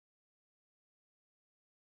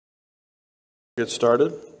Get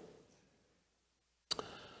started.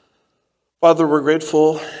 Father, we're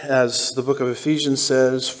grateful, as the book of Ephesians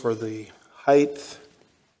says, for the height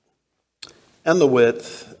and the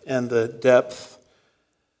width and the depth,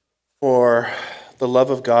 for the love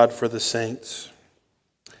of God for the saints.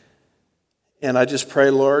 And I just pray,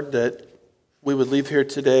 Lord, that we would leave here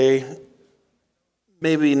today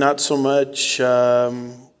maybe not so much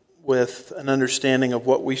with an understanding of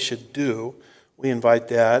what we should do. We invite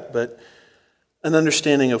that, but an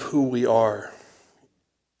understanding of who we are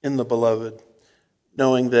in the Beloved,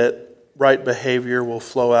 knowing that right behavior will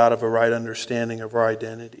flow out of a right understanding of our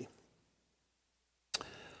identity.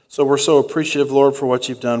 So we're so appreciative, Lord, for what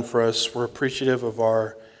you've done for us. We're appreciative of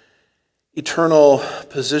our eternal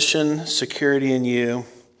position, security in you.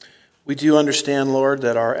 We do understand, Lord,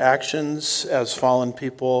 that our actions as fallen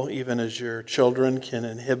people, even as your children, can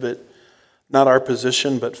inhibit not our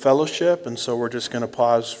position, but fellowship. And so we're just going to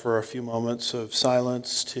pause for a few moments of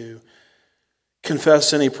silence to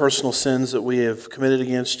confess any personal sins that we have committed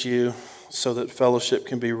against you so that fellowship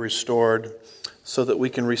can be restored, so that we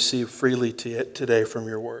can receive freely today from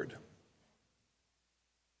your word.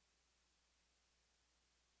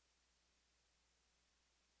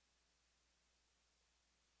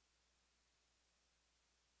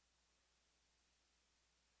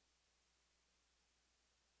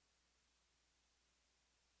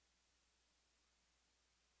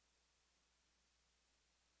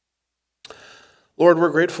 Lord,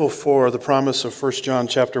 we're grateful for the promise of 1 John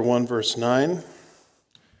chapter 1, verse 9,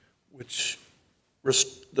 which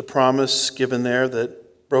the promise given there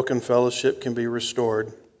that broken fellowship can be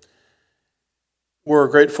restored. We're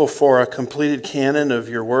grateful for a completed canon of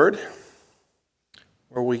your word,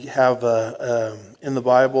 where we have in the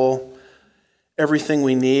Bible everything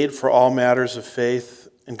we need for all matters of faith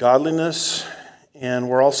and godliness. And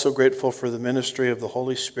we're also grateful for the ministry of the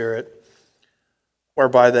Holy Spirit,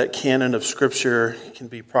 whereby that canon of Scripture can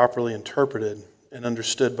be properly interpreted and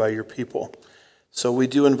understood by your people. So we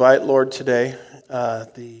do invite, Lord, today,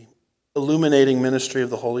 the illuminating ministry of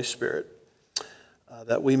the Holy Spirit,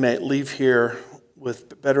 that we may leave here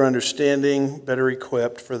with better understanding, better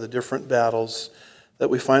equipped for the different battles that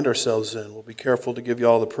we find ourselves in. We'll be careful to give you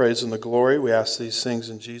all the praise and the glory. We ask these things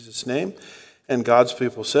in Jesus' name. And God's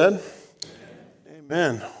people said,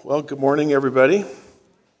 Amen. Well, good morning, everybody.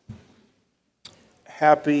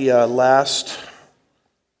 Happy last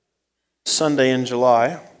Sunday in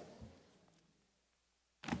July.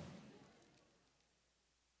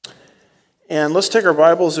 And let's take our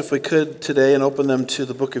Bibles, if we could, today and open them to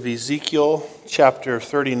the book of Ezekiel, chapter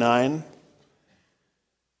 39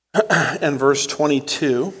 and verse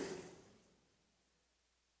 22.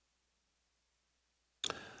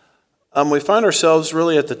 We find ourselves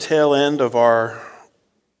really at the tail end of our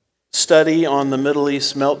study on the Middle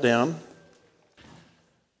East Meltdown.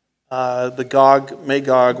 The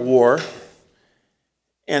Gog-Magog war.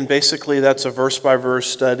 And basically that's a verse-by-verse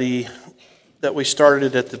study that we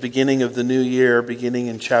started at the beginning of the new year, beginning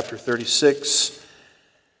in chapter 36,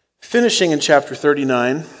 finishing in chapter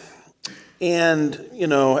 39. And, you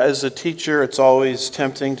know, as a teacher, it's always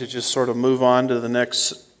tempting to just sort of move on to the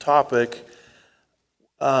next topic.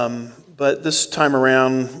 But this time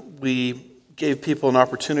around, we gave people an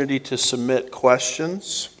opportunity to submit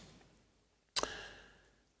questions,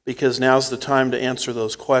 because now's the time to answer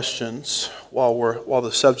those questions while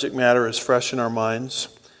the subject matter is fresh in our minds.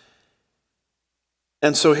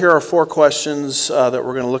 And so here are 4 questions that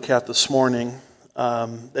we're going to look at this morning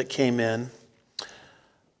that came in.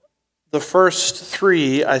 The first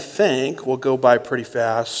 3, I think, will go by pretty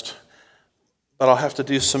fast, but I'll have to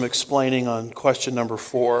do some explaining on question number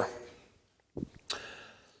 4.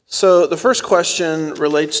 So the first question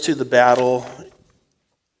relates to the battle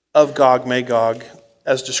of Gog-Magog,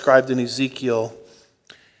 as described in Ezekiel,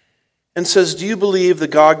 and says, do you believe the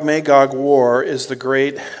Gog-Magog war is the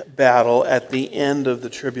great battle at the end of the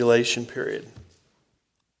tribulation period?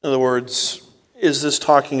 In other words, is this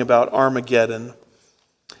talking about Armageddon?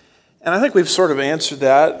 And I think we've sort of answered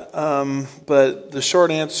that, but the short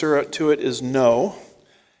answer to it is no.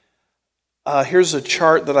 Here's a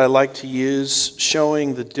chart that I like to use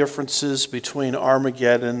showing the differences between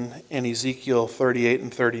Armageddon and Ezekiel 38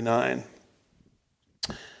 and 39.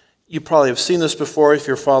 You probably have seen this before if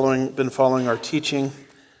you've been following our teaching.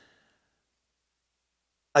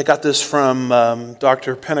 I got this from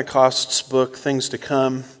Dr. Pentecost's book, Things to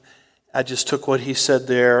Come. I just took what he said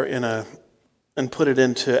there and put it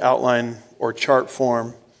into outline or chart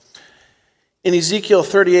form. In Ezekiel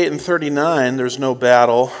 38 and 39, there's no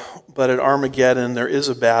battle, but at Armageddon, there is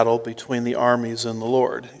a battle between the armies and the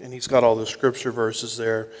Lord. And he's got all the scripture verses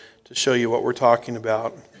there to show you what we're talking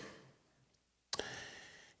about.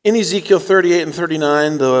 In Ezekiel 38 and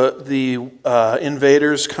 39, the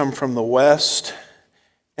invaders come from the west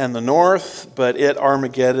and the north, but at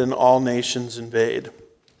Armageddon, all nations invade.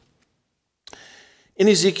 In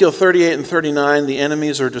Ezekiel 38 and 39, the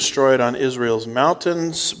enemies are destroyed on Israel's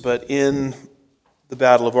mountains, but in the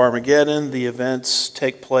Battle of Armageddon, the events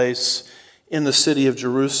take place in the city of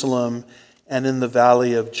Jerusalem and in the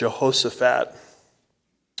valley of Jehoshaphat.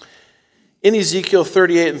 In Ezekiel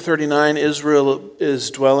 38 and 39, Israel is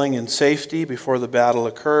dwelling in safety before the battle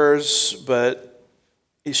occurs, but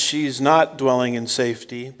she's not dwelling in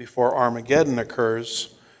safety before Armageddon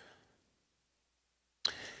occurs.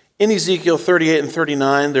 In Ezekiel 38 and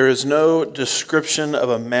 39, there is no description of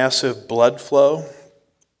a massive blood flow,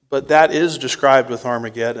 but that is described with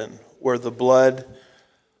Armageddon, where the blood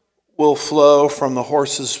will flow from the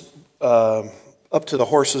horses up to the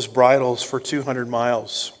horses' bridles for 200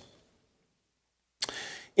 miles.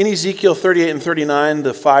 In Ezekiel 38 and 39,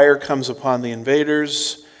 the fire comes upon the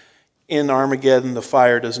invaders. In Armageddon, the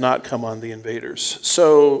fire does not come on the invaders.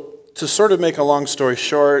 So, to sort of make a long story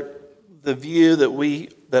short, the view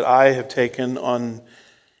that I have taken on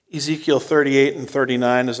Ezekiel 38 and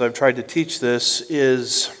 39 as I've tried to teach this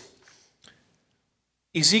is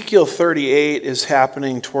Ezekiel 38 is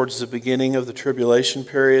happening towards the beginning of the tribulation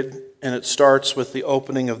period, and it starts with the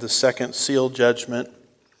opening of the second seal judgment.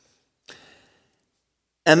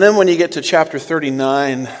 And then when you get to chapter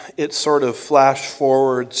 39, it sort of flash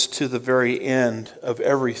forwards to the very end of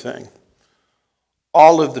everything.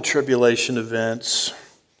 All of the tribulation events,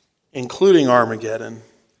 including Armageddon,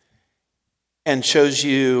 and shows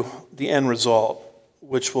you the end result,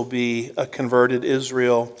 which will be a converted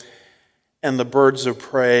Israel and the birds of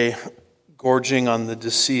prey gorging on the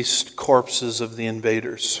deceased corpses of the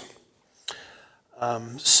invaders.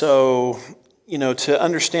 To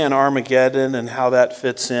understand Armageddon and how that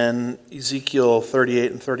fits in, Ezekiel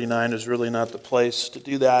 38 and 39 is really not the place to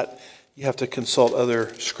do that. You have to consult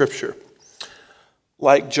other scripture,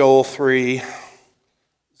 like Joel 3,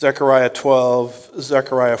 Zechariah 12,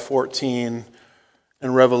 Zechariah 14,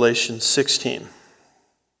 and Revelation 16.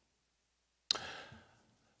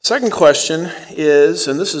 Second question is,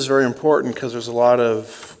 and this is very important because there's a lot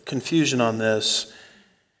of confusion on this,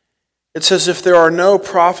 it says if there are no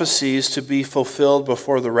prophecies to be fulfilled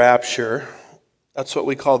before the rapture, that's what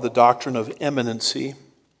we call the doctrine of imminency.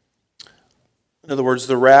 In other words,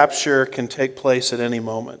 the rapture can take place at any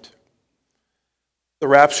moment. The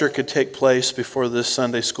rapture could take place before this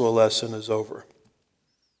Sunday school lesson is over.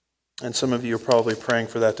 And some of you are probably praying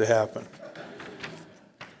for that to happen.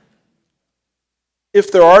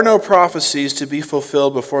 If there are no prophecies to be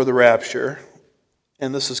fulfilled before the rapture,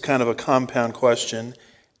 and this is kind of a compound question,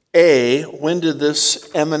 A, when did this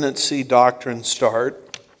imminency doctrine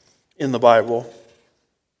start in the Bible?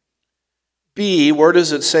 B, where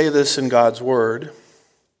does it say this in God's Word?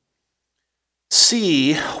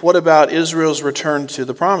 C, what about Israel's return to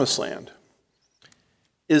the Promised Land?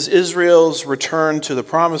 Is Israel's return to the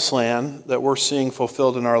Promised Land that we're seeing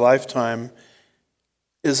fulfilled in our lifetime,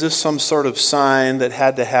 is this some sort of sign that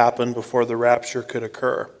had to happen before the rapture could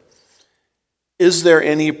occur? Is there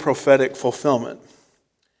any prophetic fulfillment?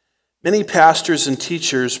 Many pastors and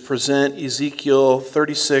teachers present Ezekiel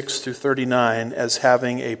 36 through 39 as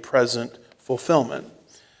having a present fulfillment.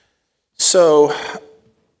 So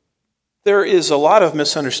there is a lot of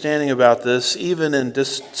misunderstanding about this, even in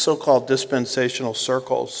so-called dispensational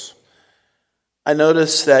circles. I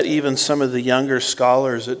noticed that even some of the younger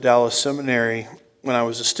scholars at Dallas Seminary, when I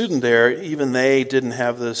was a student there, even they didn't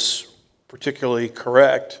have this particularly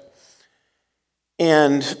correct.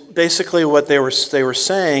 And basically what they were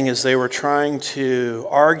saying is they were trying to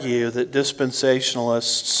argue that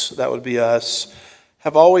dispensationalists, that would be us,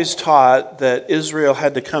 have always taught that Israel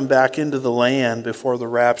had to come back into the land before the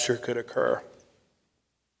rapture could occur.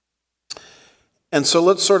 And so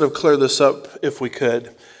let's sort of clear this up if we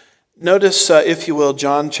could. Notice, if you will,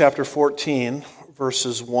 John chapter 14,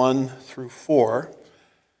 verses 1 through 4,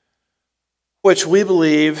 which we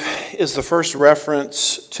believe is the first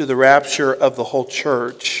reference to the rapture of the whole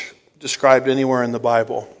church described anywhere in the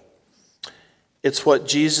Bible. It's what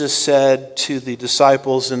Jesus said to the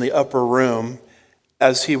disciples in the upper room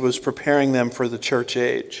as he was preparing them for the church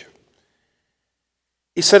age.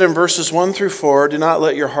 He said in verses 1 through 4, "Do not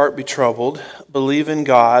let your heart be troubled. Believe in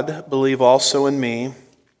God. Believe also in me.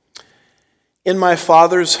 In my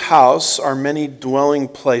Father's house are many dwelling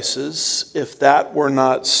places. If that were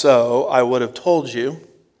not so, I would have told you.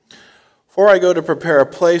 For I go to prepare a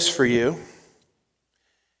place for you.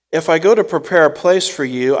 If I go to prepare a place for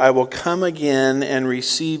you, I will come again and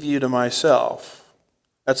receive you to myself."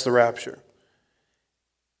 That's the rapture.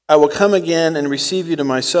 I will come again and receive you to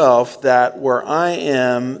myself, that where I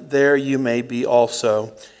am, there you may be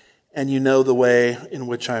also, and you know the way in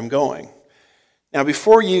which I am going. Now,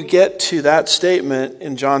 before you get to that statement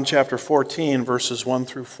in John chapter 14, verses 1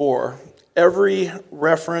 through 4, every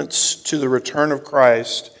reference to the return of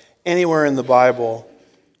Christ anywhere in the Bible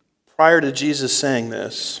prior to Jesus saying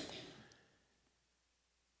this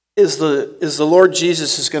is the Lord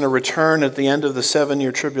Jesus is going to return at the end of the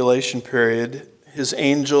 7-year tribulation period. His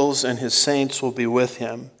angels and his saints will be with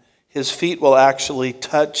him. His feet will actually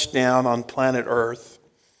touch down on planet Earth.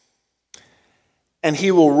 And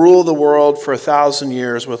he will rule the world for 1,000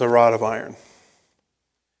 years with a rod of iron.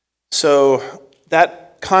 So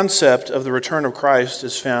that concept of the return of Christ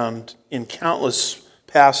is found in countless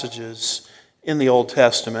passages in the Old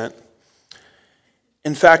Testament.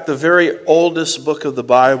 In fact, the very oldest book of the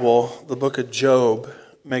Bible, the book of Job,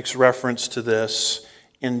 makes reference to this.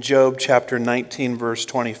 In Job chapter 19, verse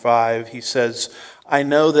 25, he says, I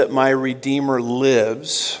know that my Redeemer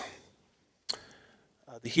lives.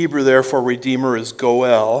 The Hebrew there for Redeemer is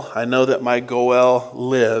Goel. I know that my Goel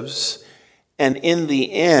lives. And in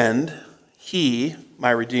the end, he,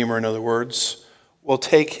 my Redeemer in other words, will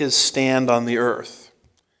take his stand on the earth.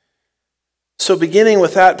 So beginning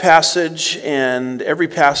with that passage and every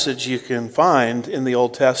passage you can find in the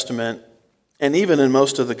Old Testament, and even in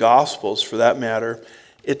most of the Gospels for that matter,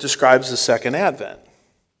 it describes the second advent.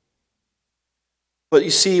 But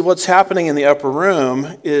you see, what's happening in the upper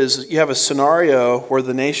room is you have a scenario where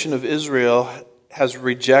the nation of Israel has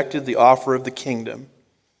rejected the offer of the kingdom.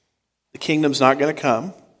 The kingdom's not going to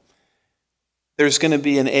come. There's going to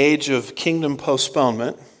be an age of kingdom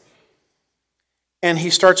postponement. And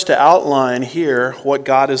he starts to outline here what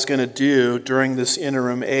God is going to do during this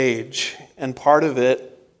interim age. And part of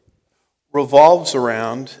it revolves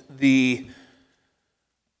around the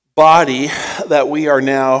body that we are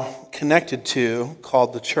now connected to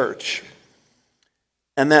called the church.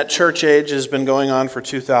 And that church age has been going on for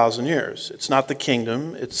 2,000 years. It's not the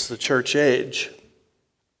kingdom, it's the church age.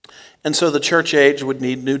 And so the church age would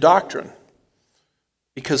need new doctrine,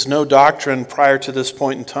 because no doctrine prior to this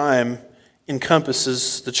point in time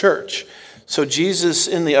encompasses the church. So Jesus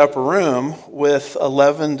in the upper room with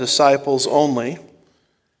 11 disciples only,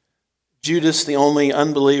 Judas the only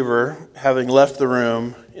unbeliever having left the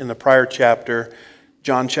room in the prior chapter,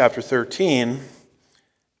 John chapter 13,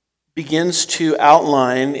 begins to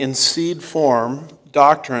outline in seed form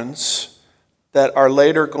doctrines that are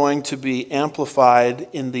later going to be amplified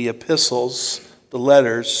in the epistles, the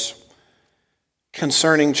letters,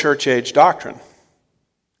 concerning church age doctrine.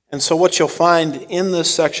 And so what you'll find in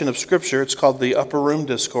this section of Scripture, it's called the Upper Room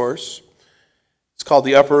Discourse. It's called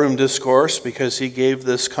the Upper Room Discourse because he gave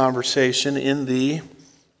this conversation in the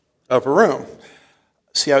upper room.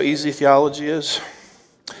 See how easy theology is?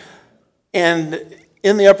 And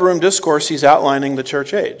in the Upper Room Discourse, he's outlining the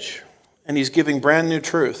church age. And he's giving brand new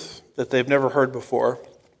truth that they've never heard before.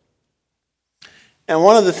 And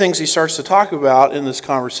one of the things he starts to talk about in this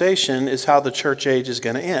conversation is how the church age is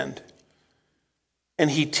going to end.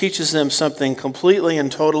 And he teaches them something completely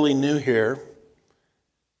and totally new here.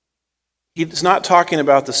 He's not talking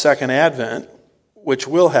about the second advent, which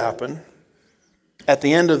will happen at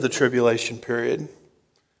the end of the tribulation period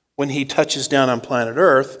when he touches down on planet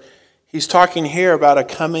Earth. He's talking here about a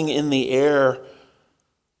coming in the air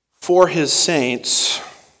for his saints.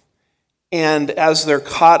 And as they're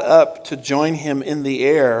caught up to join him in the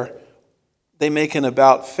air, they make an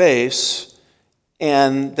about face,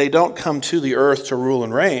 and they don't come to the earth to rule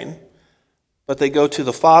and reign, but they go to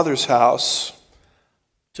the Father's house,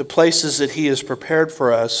 to places that he has prepared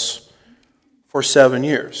for us for 7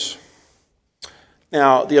 years.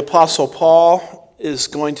 Now, the Apostle Paul is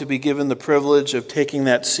going to be given the privilege of taking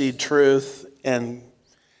that seed truth, and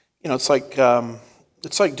it's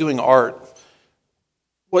like doing art.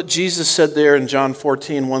 What Jesus said there in John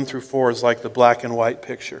 14, 1 through 4 is like the black and white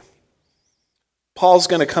picture. Paul's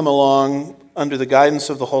going to come along under the guidance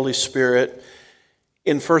of the Holy Spirit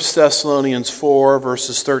in 1 Thessalonians 4,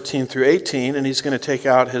 verses 13 through 18, and he's going to take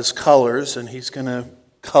out his colors, and he's going to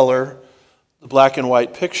color the black and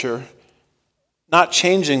white picture, not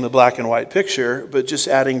changing the black and white picture, but just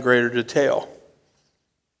adding greater detail.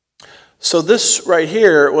 So this right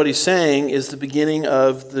here, what he's saying, is the beginning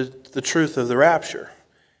of the truth of the rapture.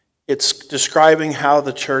 It's describing how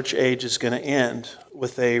the church age is going to end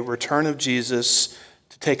with a return of Jesus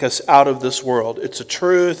to take us out of this world. It's a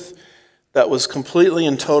truth that was completely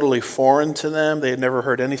and totally foreign to them. They had never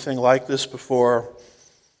heard anything like this before,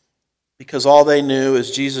 because all they knew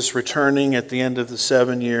is Jesus returning at the end of the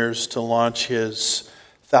 7 years to launch his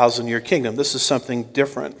 1,000-year kingdom. This is something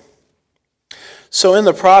different. So in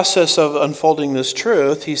the process of unfolding this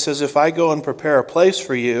truth, he says, if I go and prepare a place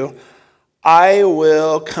for you, I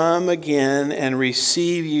will come again and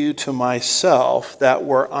receive you to myself, that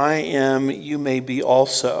where I am, you may be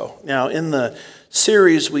also. Now, in the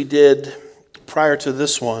series we did prior to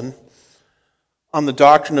this one, on the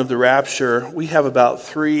doctrine of the rapture, we have about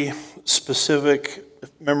 3 specific,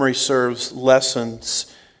 if memory serves,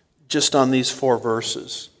 lessons just on these 4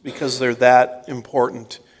 verses, because they're that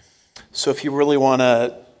important. So if you really want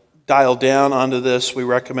to dial down onto this, we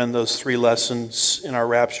recommend those 3 lessons in our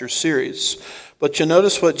rapture series. But you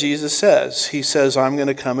notice what Jesus says. He says, I'm going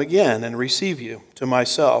to come again and receive you to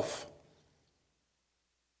myself.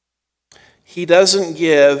 He doesn't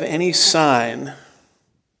give any sign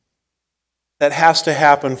that has to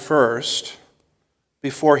happen first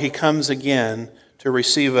before he comes again to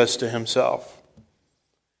receive us to himself.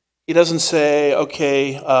 He doesn't say,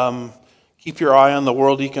 okay, keep your eye on the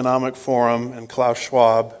World Economic Forum and Klaus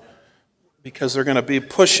Schwab, because they're going to be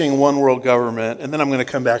pushing one world government, and then I'm going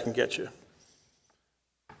to come back and get you.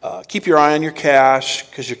 Keep your eye on your cash,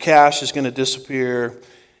 because your cash is going to disappear,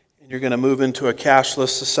 and you're going to move into a cashless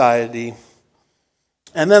society,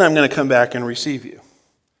 and then I'm going to come back and receive you.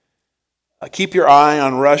 Keep your eye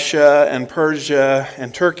on Russia and Persia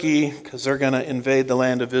and Turkey, because they're going to invade the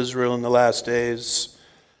land of Israel in the last days,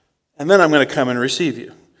 and then I'm going to come and receive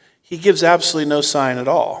you. He gives absolutely no sign at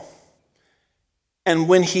all. And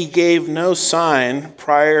when he gave no sign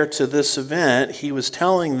prior to this event, he was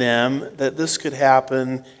telling them that this could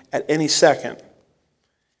happen at any second.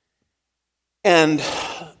 And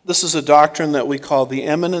this is a doctrine that we call the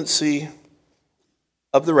imminency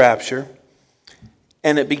of the rapture.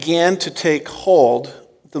 And it began to take hold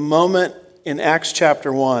the moment in Acts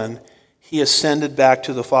chapter 1, he ascended back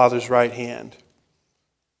to the Father's right hand.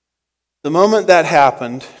 The moment that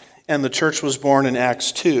happened, and the church was born in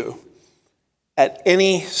Acts 2, at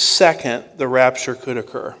any second the rapture could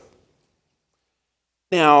occur.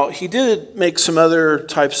 Now, he did make some other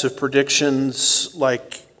types of predictions,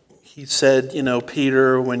 like he said,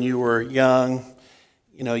 Peter, when you were young,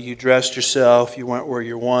 you dressed yourself, you went where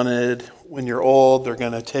you wanted. When you're old, they're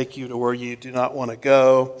going to take you to where you do not want to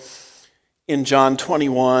go. In John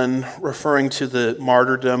 21, referring to the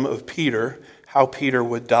martyrdom of Peter, how Peter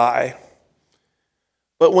would die.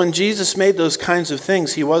 But when Jesus made those kinds of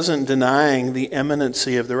things, he wasn't denying the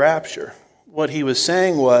imminency of the rapture. What he was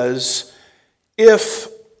saying was, if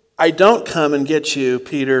I don't come and get you,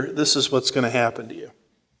 Peter, this is what's going to happen to you.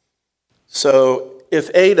 So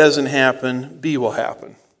if A doesn't happen, B will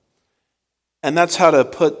happen. And that's how to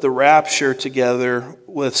put the rapture together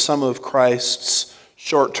with some of Christ's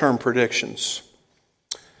short-term predictions.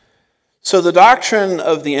 So the doctrine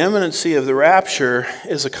of the imminency of the rapture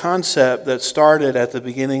is a concept that started at the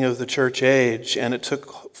beginning of the church age, and it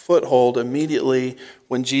took foothold immediately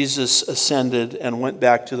when Jesus ascended and went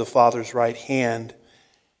back to the Father's right hand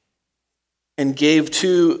and gave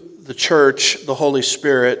to the church the Holy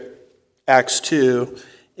Spirit, Acts 2,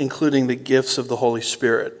 including the gifts of the Holy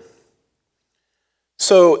Spirit.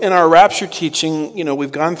 So in our rapture teaching,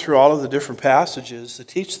 we've gone through all of the different passages that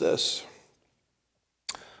teach this.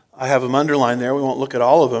 I have them underlined there. We won't look at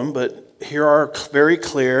all of them, but here are very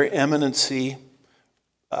clear imminency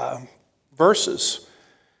verses.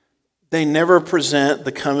 They never present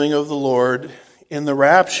the coming of the Lord in the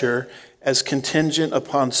rapture as contingent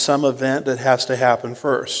upon some event that has to happen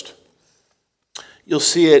first. You'll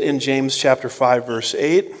see it in James chapter 5, verse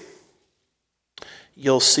 8.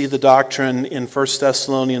 You'll see the doctrine in 1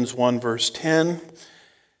 Thessalonians 1, verse 10.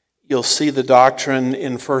 You'll see the doctrine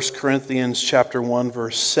in 1 Corinthians chapter 1,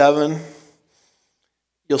 verse 7.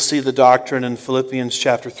 You'll see the doctrine in Philippians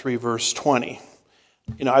chapter 3, verse 20.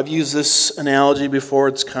 I've used this analogy before.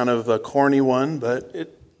 It's kind of a corny one, but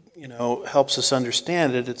it, helps us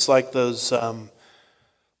understand it. It's like those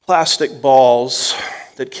plastic balls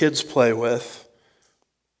that kids play with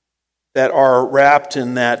that are wrapped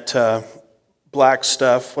in that black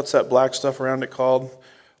stuff. What's that black stuff around it called?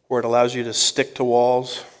 Where it allows you to stick to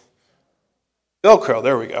walls. Velcro,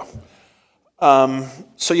 there we go.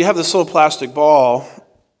 So you have this little plastic ball,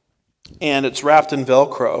 and it's wrapped in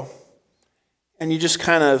Velcro, and you just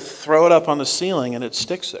kind of throw it up on the ceiling, and it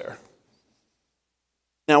sticks there.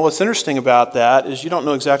 Now, what's interesting about that is you don't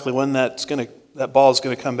know exactly when that ball is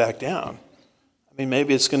going to come back down. I mean,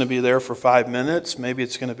 maybe it's going to be there for 5 minutes. Maybe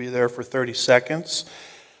it's going to be there for 30 seconds.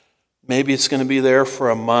 Maybe it's going to be there for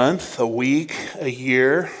a month, a week, a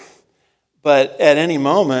year. But at any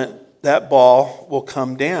moment, that ball will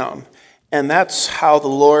come down. And that's how the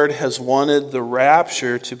Lord has wanted the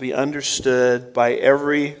rapture to be understood by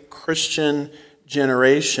every Christian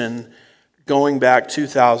generation going back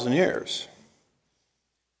 2,000 years.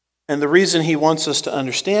 And the reason he wants us to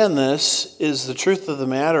understand this is the truth of the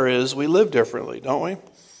matter is we live differently, don't we?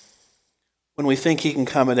 When we think he can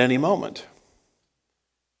come at any moment.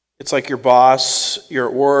 It's like your boss, you're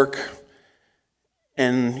at work,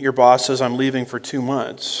 and your boss says, I'm leaving for 2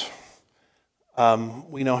 months.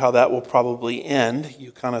 We know how that will probably end.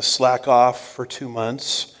 You kind of slack off for 2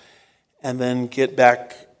 months and then get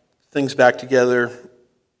things back together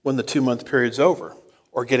when the 2-month period's over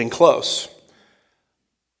or getting close.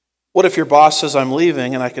 What if your boss says, I'm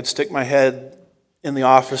leaving, and I could stick my head in the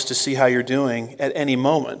office to see how you're doing at any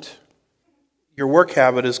moment? Your work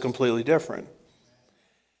habit is completely different.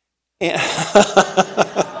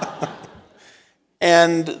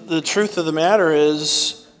 And the truth of the matter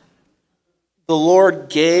is, the Lord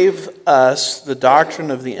gave us the doctrine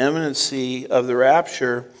of the imminency of the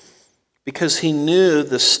rapture because he knew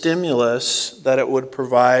the stimulus that it would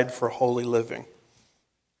provide for holy living.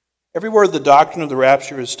 Everywhere the doctrine of the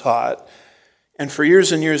rapture is taught, and for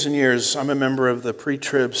years and years and years, I'm a member of the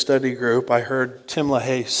pre-trib study group. I heard Tim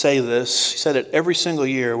LaHaye say this. He said it every single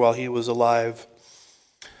year while he was alive.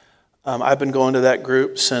 I've been going to that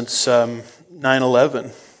group since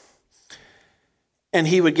 9/11. And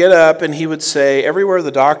he would get up and he would say, everywhere the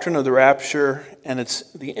doctrine of the rapture and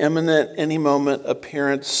it's the imminent, any moment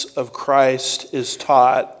appearance of Christ is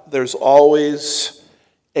taught, there's always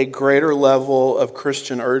a greater level of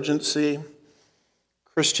Christian urgency,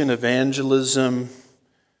 Christian evangelism,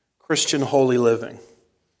 Christian holy living.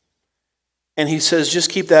 And he says, just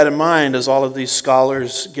keep that in mind as all of these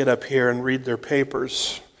scholars get up here and read their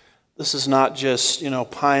papers. This is not just,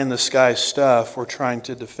 pie-in-the-sky stuff we're trying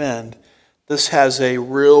to defend. This has a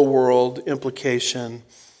real-world implication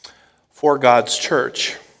for God's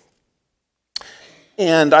church.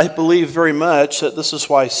 And I believe very much that this is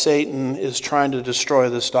why Satan is trying to destroy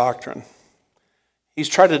this doctrine. He's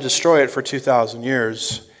tried to destroy it for 2,000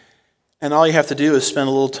 years. And all you have to do is spend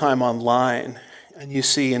a little time online, and you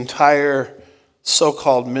see entire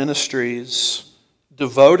so-called ministries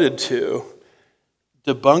devoted to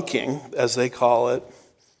debunking, as they call it,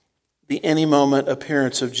 the any moment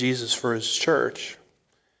appearance of Jesus for his church.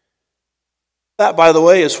 That, by the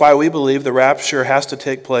way, is why we believe the rapture has to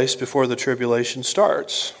take place before the tribulation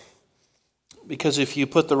starts. Because if you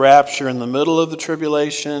put the rapture in the middle of the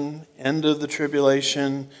tribulation, end of the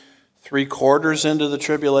tribulation, 3/4 into the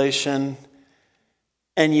tribulation,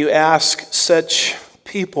 and you ask such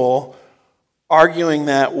people arguing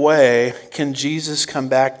that way, can Jesus come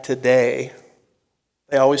back today?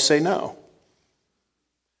 They always say no.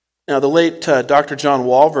 Now, the late Dr. John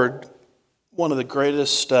Walvoord, one of the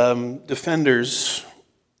greatest defenders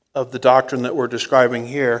of the doctrine that we're describing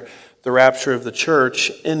here, the rapture of the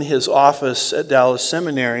church, in his office at Dallas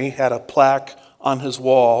Seminary, had a plaque on his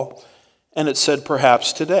wall, and it said,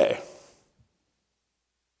 perhaps today.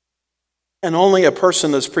 And only a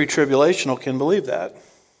person that's pre-tribulational can believe that.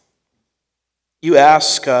 You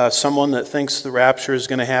ask someone that thinks the rapture is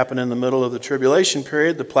going to happen in the middle of the tribulation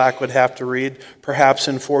period, the plaque would have to read, perhaps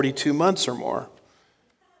in 42 months or more.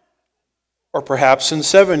 Or perhaps in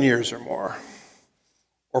 7 years or more.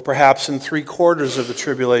 Or perhaps in 3/4 of the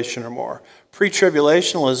tribulation or more.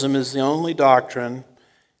 Pre-tribulationalism is the only doctrine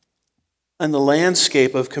in the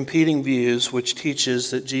landscape of competing views which teaches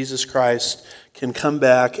that Jesus Christ can come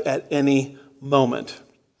back at any moment.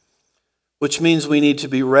 Which means we need to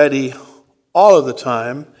be ready all of the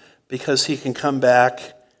time because he can come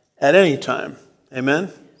back at any time.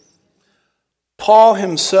 Amen? Paul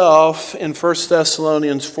himself in 1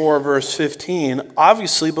 Thessalonians 4 verse 15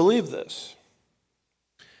 obviously believed this.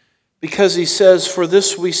 Because he says, for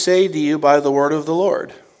this we say to you by the word of the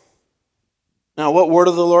Lord. Now, what word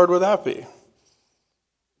of the Lord would that be?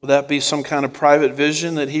 Would that be some kind of private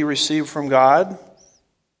vision that he received from God?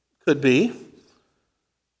 Could be.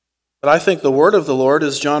 But I think the word of the Lord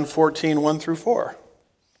is John 14, 1 through 4.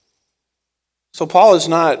 So Paul is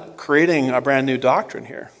not creating a brand new doctrine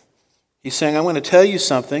here. He's saying, I'm going to tell you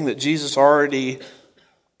something that Jesus already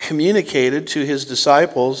communicated to his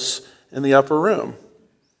disciples in the upper room.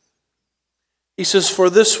 He says, for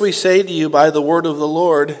this we say to you by the word of the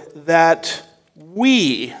Lord, that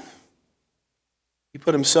we, he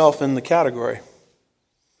put himself in the category,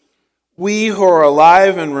 we who are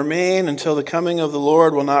alive and remain until the coming of the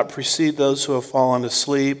Lord will not precede those who have fallen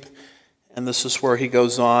asleep. And this is where he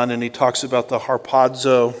goes on and he talks about the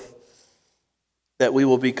harpazo, that we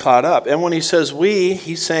will be caught up. And when he says we,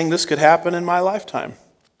 he's saying this could happen in my lifetime.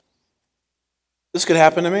 This could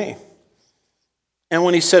happen to me. And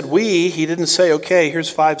when he said we, he didn't say, okay,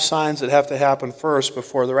 here's 5 signs that have to happen first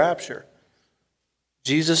before the rapture.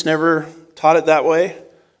 Jesus never taught it that way,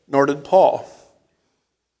 nor did Paul.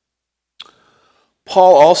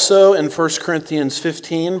 Paul also in 1 Corinthians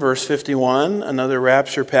 15, verse 51, another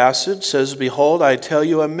rapture passage, says, "Behold, I tell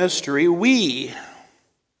you a mystery. We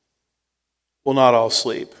will not all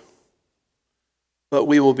sleep, but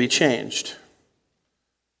we will be changed."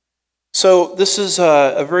 So this is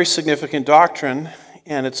a very significant doctrine,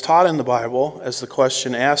 and it's taught in the Bible, as the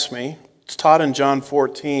question asked me. It's taught in John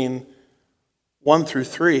 14, 1 through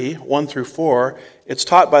 3, 1 through 4. It's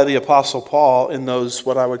taught by the Apostle Paul in those,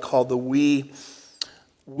 what I would call the we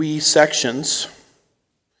sections.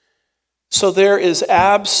 So there is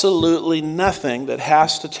absolutely nothing that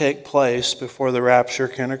has to take place before the rapture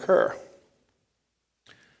can occur.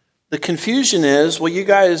 The confusion is, well, you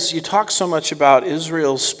guys, you talk so much about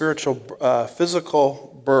Israel's spiritual,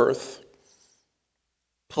 physical birth,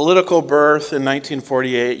 political birth in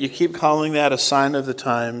 1948. You keep calling that a sign of the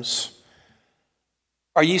times.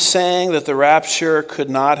 Are you saying that the rapture could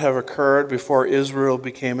not have occurred before Israel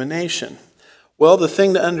became a nation? Well, the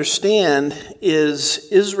thing to understand is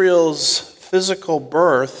Israel's physical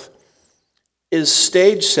birth is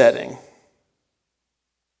stage setting,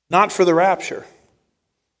 not for the rapture,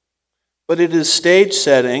 but it is stage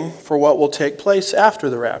setting for what will take place after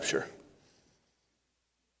the rapture,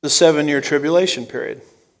 the 7-year tribulation period.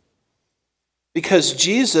 Because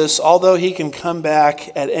Jesus, although he can come back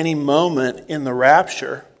at any moment in the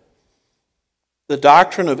rapture, the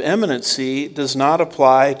doctrine of imminency does not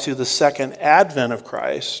apply to the second advent of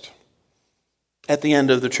Christ at the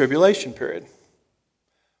end of the tribulation period.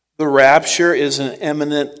 The rapture is an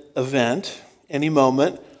imminent event, any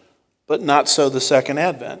moment, but not so the second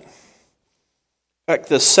advent. In fact,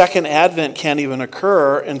 the second advent can't even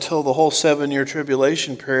occur until the whole 7-year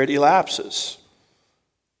tribulation period elapses.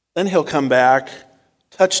 Then he'll come back,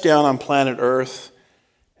 touch down on planet Earth,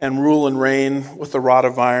 and rule and reign with the rod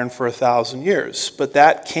of iron for 1,000 years. But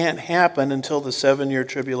that can't happen until the 7-year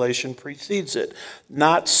tribulation precedes it.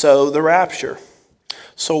 Not so the rapture.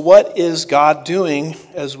 So what is God doing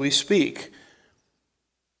as we speak?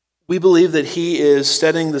 We believe that he is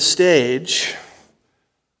setting the stage,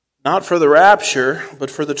 not for the rapture, but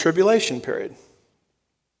for the tribulation period.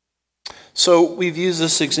 So we've used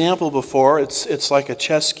this example before. It's like a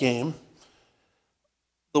chess game.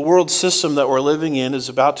 The world system that we're living in is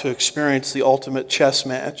about to experience the ultimate chess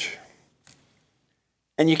match.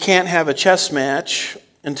 And you can't have a chess match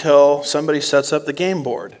until somebody sets up the game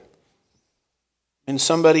board. And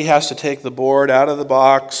somebody has to take the board out of the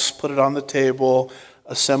box, put it on the table,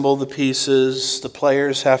 assemble the pieces. The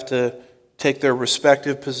players have to take their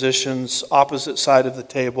respective positions opposite side of the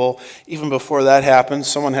table. Even before that happens,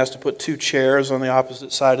 someone has to put 2 chairs on the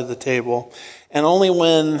opposite side of the table. And only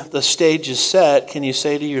when the stage is set can you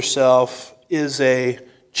say to yourself, is a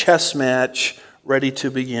chess match ready to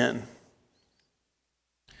begin?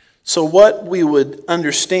 So what we would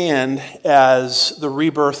understand as the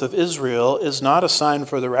rebirth of Israel is not a sign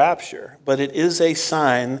for the rapture, but it is a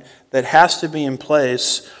sign that has to be in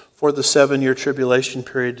place for the 7-year tribulation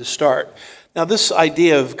period to start. Now, this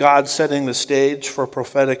idea of God setting the stage for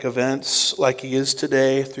prophetic events like he is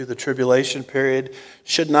today through the tribulation period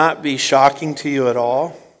should not be shocking to you at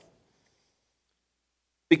all,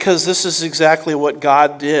 because this is exactly what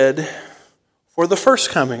God did for the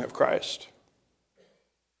first coming of Christ.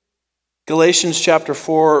 Galatians chapter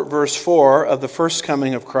 4, verse 4 of the first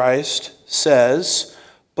coming of Christ says,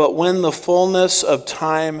 "But when the fullness of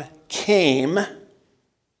time came,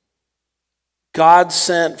 God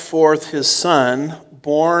sent forth his Son,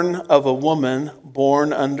 born of a woman,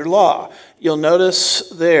 born under law." You'll notice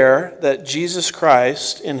there that Jesus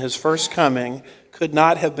Christ, in his first coming, could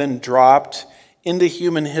not have been dropped into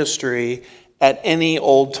human history at any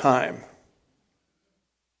old time.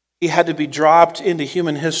 He had to be dropped into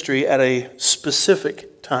human history at a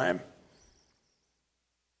specific time.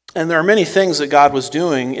 And there are many things that God was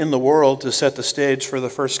doing in the world to set the stage for the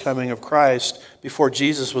first coming of Christ before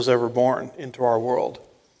Jesus was ever born into our world.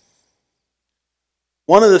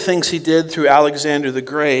 One of the things he did through Alexander the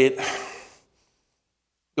Great,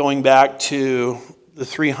 going back to the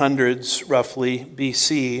 300s roughly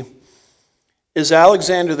BC, is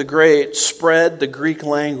Alexander the Great spread the Greek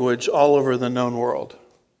language all over the known world.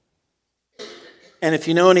 And if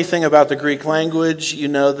you know anything about the Greek language, you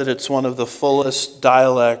know that it's one of the fullest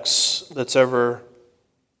dialects that's ever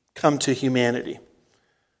come to humanity.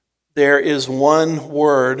 There is one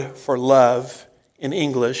word for love in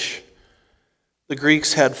English. The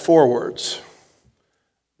Greeks had 4 words.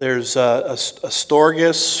 There's a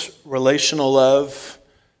storgis, relational love,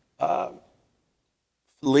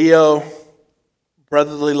 phileo,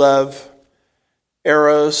 brotherly love,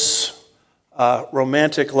 eros,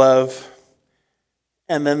 romantic love,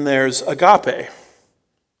 and then there's agape,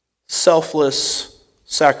 selfless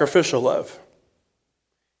sacrificial love.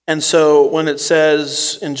 And so when it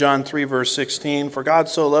says in John 3, verse 16, "For God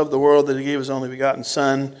so loved the world that he gave his only begotten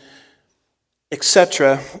Son,"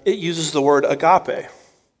 etc., it uses the word agape.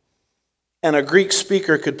 And a Greek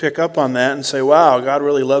speaker could pick up on that and say, wow, God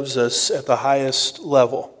really loves us at the highest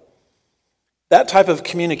level. That type of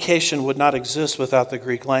communication would not exist without the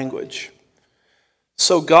Greek language.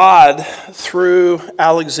 So God, through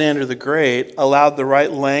Alexander the Great, allowed the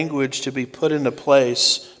right language to be put into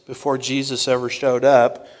place before Jesus ever showed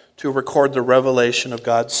up to record the revelation of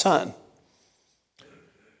God's Son.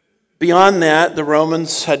 Beyond that, the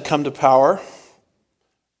Romans had come to power.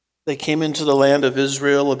 They came into the land of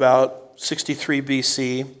Israel about 63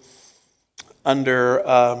 BC under,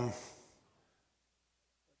 I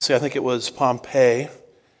think it was Pompey.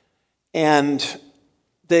 And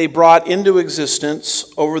they brought into existence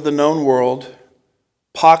over the known world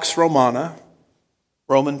Pax Romana,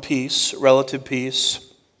 Roman peace, relative peace.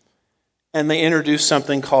 And they introduced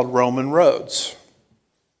something called Roman roads.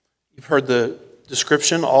 You've heard the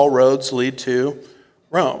description, all roads lead to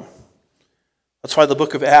Rome. That's why the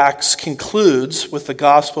book of Acts concludes with the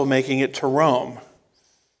gospel making it to Rome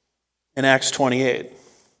in Acts 28.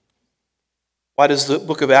 Why does the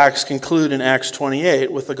book of Acts conclude in Acts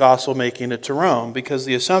 28 with the gospel making it to Rome? Because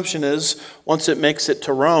the assumption is once it makes it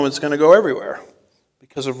to Rome, it's going to go everywhere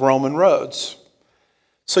because of Roman roads.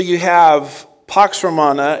 So you have Pax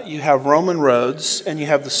Romana, you have Roman roads, and you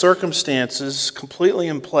have the circumstances completely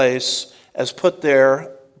in place as put there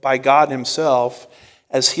by God himself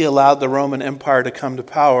as he allowed the Roman Empire to come to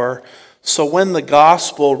power. So when the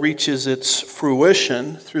gospel reaches its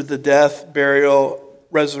fruition through the death, burial,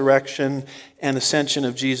 resurrection, and ascension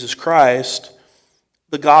of Jesus Christ,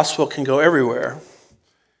 the gospel can go everywhere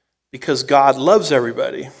because God loves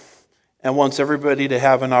everybody and wants everybody to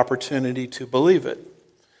have an opportunity to believe it.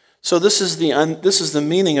 So this is the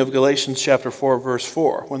meaning of Galatians chapter 4, verse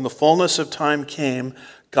 4. When the fullness of time came,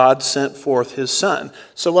 God sent forth his Son.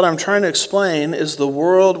 So what I'm trying to explain is the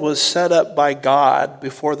world was set up by God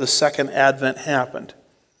before the second advent happened.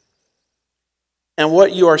 And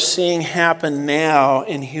what you are seeing happen now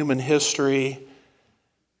in human history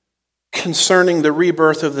concerning the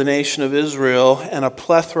rebirth of the nation of Israel and a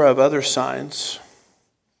plethora of other signs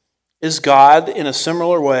is God, in a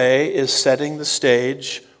similar way, is setting the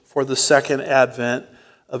stage for the second advent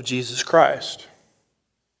of Jesus Christ.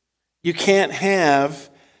 You can't have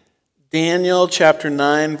Daniel chapter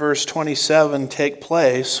 9, verse 27 take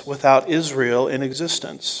place without Israel in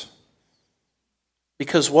existence.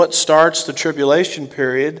 Because what starts the tribulation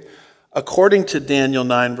period, according to Daniel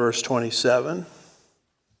 9, verse 27,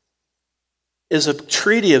 is a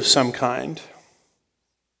treaty of some kind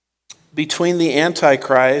between the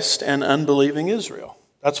Antichrist and unbelieving Israel.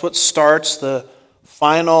 That's what starts the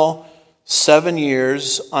final 7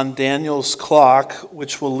 years on Daniel's clock,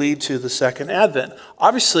 which will lead to the second advent.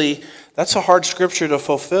 Obviously, that's a hard scripture to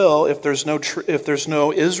fulfill if there's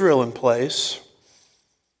no Israel in place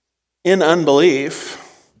in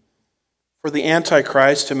unbelief for the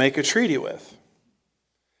Antichrist to make a treaty with.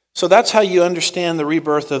 So that's how you understand the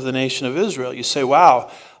rebirth of the nation of Israel. You say,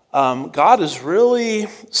 wow, God is really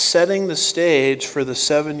setting the stage for the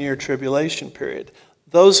 7-year tribulation period.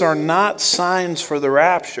 Those are not signs for the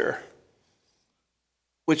rapture,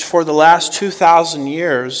 which for the last 2,000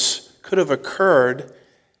 years could have occurred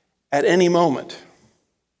at any moment.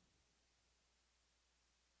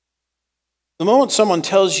 The moment someone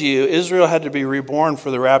tells you Israel had to be reborn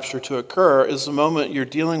for the rapture to occur is the moment you're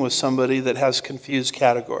dealing with somebody that has confused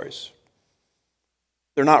categories.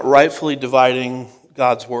 They're not rightfully dividing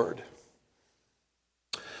God's word.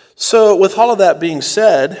 So with all of that being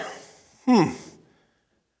said,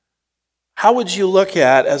 how would you look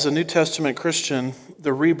at, as a New Testament Christian,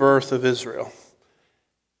 the rebirth of Israel?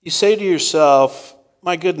 You say to yourself,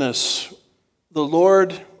 my goodness, the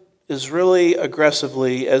Lord is really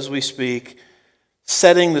aggressively, as we speak,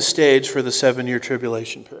 setting the stage for the 7-year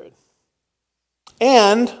tribulation period.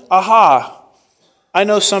 And, I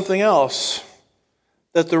know something else.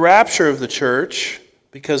 That the rapture of the church,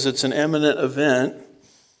 because it's an imminent event,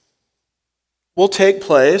 will take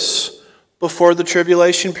place before the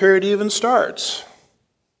tribulation period even starts.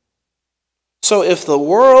 So if the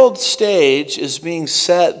world stage is being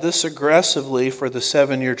set this aggressively for the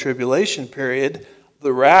 7-year tribulation period,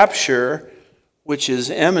 the rapture, which is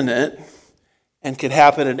imminent and could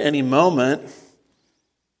happen at any moment,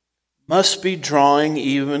 must be drawing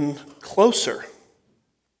even closer.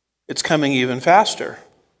 It's coming even faster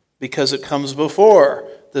because it comes before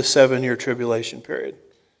the 7-year tribulation period.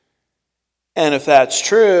 And if that's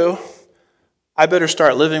true, I better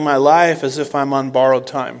start living my life as if I'm on borrowed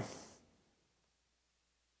time.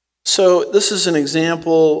 So this is an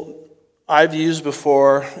example I've used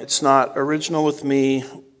before. It's not original with me.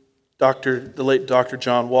 The late Dr.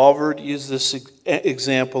 John Walvoord used this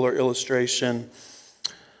example or illustration.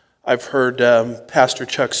 I've heard Pastor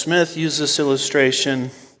Chuck Smith use this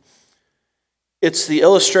illustration. It's the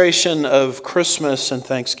illustration of Christmas and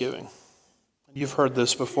Thanksgiving. You've heard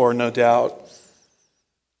this before, no doubt.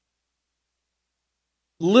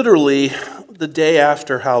 Literally, the day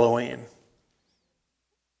after Halloween.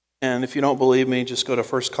 And if you don't believe me, just go to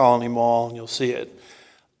First Colony Mall and you'll see it.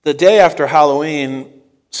 The day after Halloween,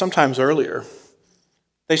 sometimes earlier,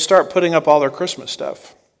 they start putting up all their Christmas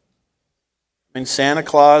stuff. I mean, Santa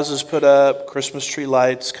Claus is put up, Christmas tree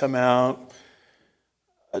lights come out.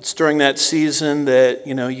 It's during that season that,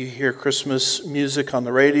 you hear Christmas music on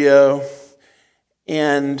the radio.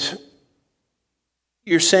 And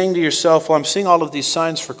you're saying to yourself, well, I'm seeing all of these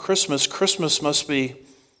signs for Christmas. Christmas must be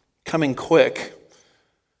coming quick.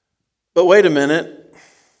 But wait a minute.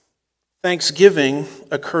 Thanksgiving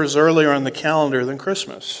occurs earlier on the calendar than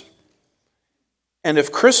Christmas. And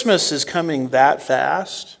if Christmas is coming that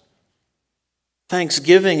fast,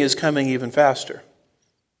 Thanksgiving is coming even faster.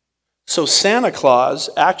 So Santa Claus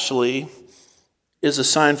actually is a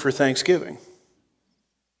sign for Thanksgiving.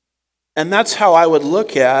 And that's how I would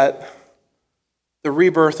look at the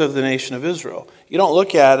rebirth of the nation of Israel. You don't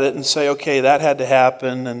look at it and say, okay, that had to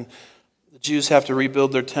happen, and the Jews have to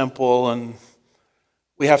rebuild their temple, and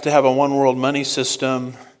we have to have a one-world money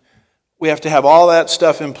system. We have to have all that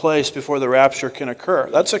stuff in place before the rapture can occur.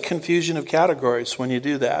 That's a confusion of categories when you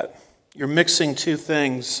do that. You're mixing two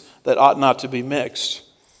things that ought not to be mixed.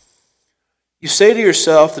 You say to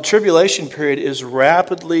yourself, the tribulation period is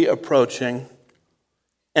rapidly approaching,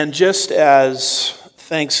 and just as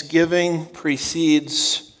Thanksgiving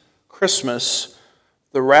precedes Christmas,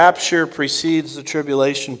 the rapture precedes the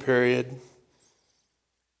tribulation period,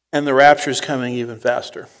 and the rapture is coming even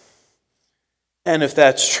faster. And if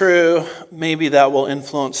that's true, maybe that will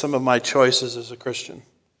influence some of my choices as a Christian.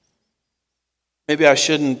 Maybe I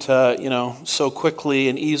shouldn't, so quickly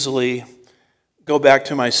and easily go back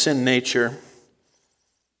to my sin nature,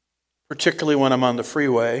 particularly when I'm on the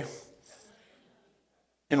freeway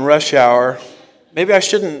in rush hour. Maybe I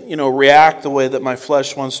shouldn't, react the way that my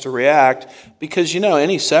flesh wants to react, because,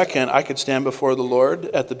 any second I could stand before the Lord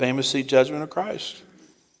at the Bema Seat judgment of Christ.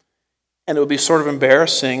 And it would be sort of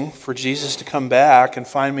embarrassing for Jesus to come back and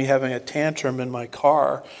find me having a tantrum in my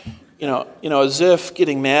car. As if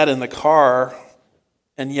getting mad in the car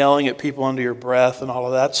and yelling at people under your breath and all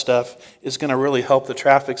of that stuff is going to really help the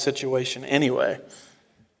traffic situation anyway.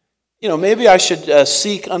 Maybe I should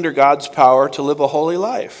seek under God's power to live a holy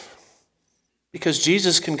life. Because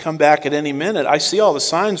Jesus can come back at any minute. I see all the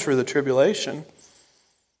signs for the tribulation.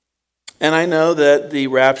 And I know that the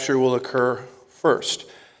rapture will occur first.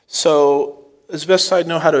 So, as best I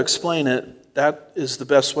know how to explain it, that is the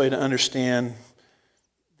best way to understand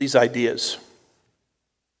these ideas.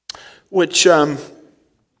 Which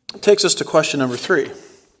takes us to question number 3.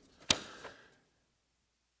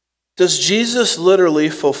 Does Jesus literally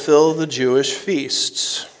fulfill the Jewish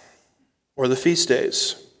feasts or the feast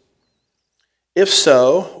days? If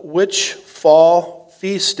so, which fall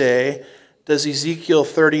feast day does Ezekiel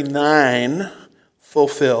 39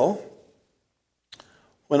 fulfill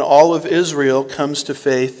when all of Israel comes to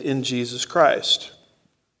faith in Jesus Christ?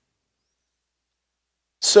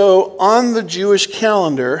 So, on the Jewish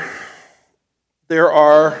calendar, there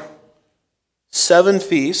are 7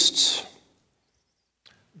 feasts.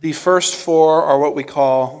 The first 4 are what we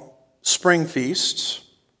call spring feasts,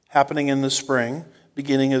 happening in the spring,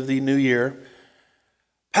 beginning of the new year.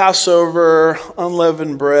 Passover,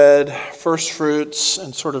 unleavened bread, first fruits,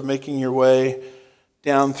 and sort of making your way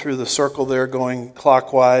down through the circle there, going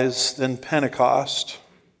clockwise, then Pentecost.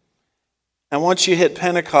 And once you hit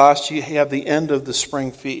Pentecost, you have the end of the spring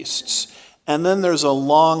feasts. And then there's a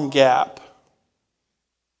long gap,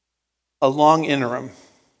 a long interim.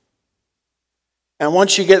 And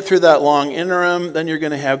once you get through that long interim, then you're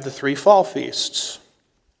going to have the 3 fall feasts.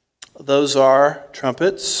 Those are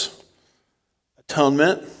trumpets,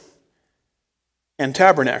 atonement, and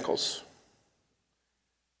tabernacles.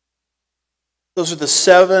 Those are the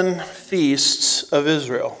 7 feasts of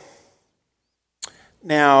Israel.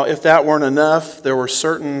 Now, if that weren't enough, there were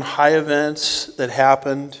certain high events that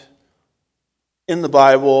happened in the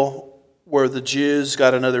Bible where the Jews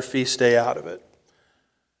got another feast day out of it.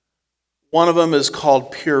 One of them is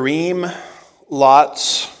called Purim,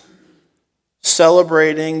 lots,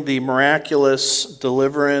 celebrating the miraculous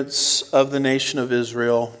deliverance of the nation of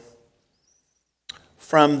Israel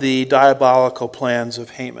from the diabolical plans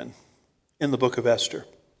of Haman in the book of Esther.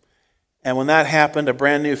 And when that happened, a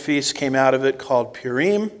brand new feast came out of it called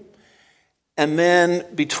Purim. And then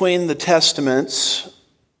between the Testaments,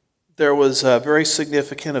 there was a very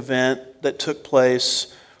significant event that took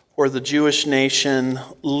place where the Jewish nation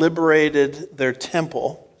liberated their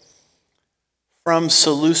temple from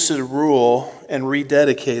Seleucid rule and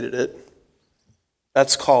rededicated it.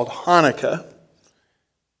 That's called Hanukkah.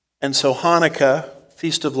 And so Hanukkah,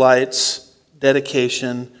 Feast of Lights,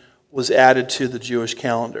 dedication, was added to the Jewish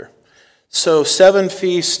calendar. So 7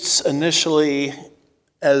 feasts initially,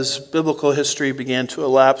 as biblical history began to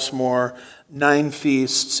elapse more, 9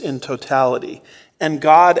 feasts in totality. And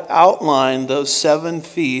God outlined those 7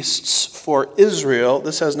 feasts for Israel.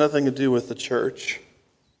 This has nothing to do with the church.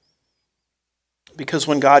 Because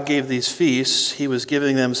when God gave these feasts, he was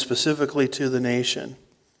giving them specifically to the nation.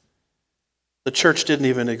 The church didn't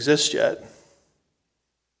even exist yet.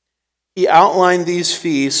 He outlined these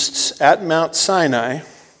feasts at Mount Sinai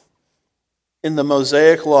in the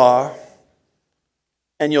Mosaic Law,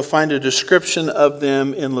 and you'll find a description of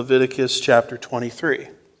them in Leviticus chapter 23.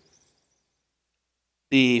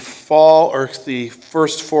 The fall, or the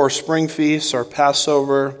first 4 spring feasts are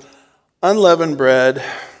Passover, unleavened bread,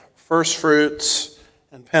 first fruits,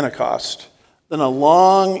 and Pentecost. Then a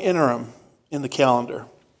long interim in the calendar.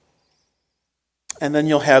 And then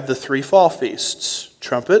you'll have the 3 fall feasts,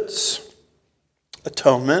 trumpets,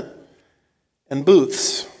 atonement, and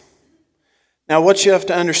booths. Now what you have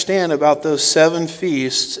to understand about those 7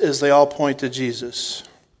 feasts is they all point to Jesus.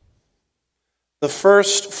 The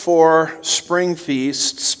first 4 spring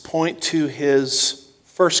feasts point to his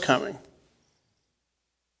first coming.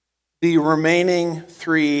 The remaining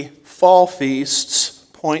 3 fall feasts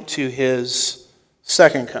point to his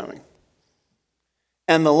second coming.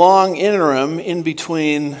 And the long interim in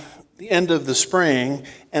between the end of the spring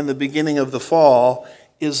and the beginning of the fall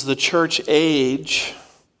is the church age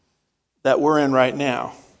that we're in right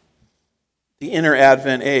now, the inner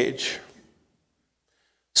Advent age.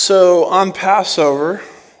 So on Passover,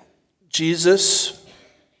 Jesus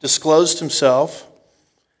disclosed himself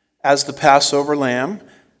as the Passover lamb.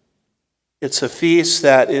 It's a feast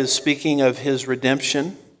that is speaking of his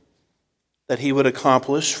redemption that he would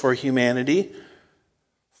accomplish for humanity.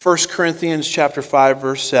 1 Corinthians chapter 5,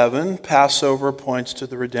 verse 7, Passover points to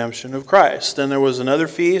the redemption of Christ. Then there was another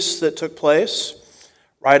feast that took place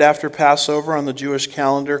right after Passover on the Jewish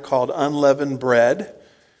calendar called unleavened bread,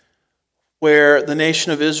 where the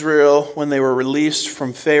nation of Israel, when they were released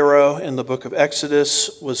from Pharaoh in the book of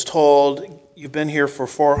Exodus, was told, you've been here for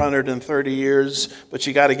 430 years, but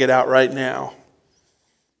you got to get out right now.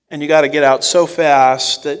 And you got to get out so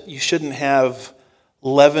fast that you shouldn't have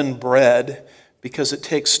leavened bread, because it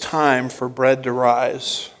takes time for bread to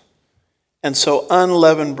rise. And so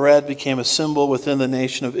unleavened bread became a symbol within the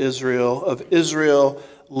nation of Israel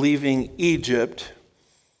leaving Egypt.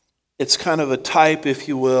 It's kind of a type, if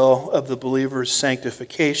you will, of the believer's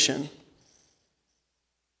sanctification.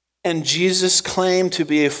 And Jesus claimed to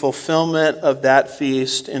be a fulfillment of that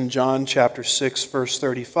feast in John chapter 6, verse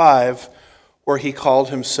 35, where he called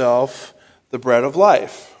himself the bread of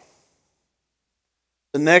life.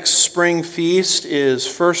 The next spring feast is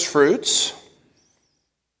first fruits.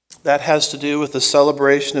 That has to do with the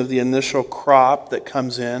celebration of the initial crop that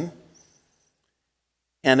comes in.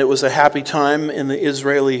 And it was a happy time in the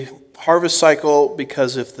Israeli harvest cycle,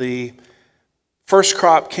 because if the first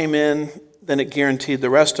crop came in, then it guaranteed the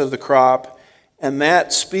rest of the crop. And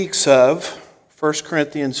that speaks of 1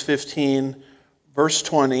 Corinthians 15, verse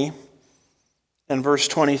 20, and verse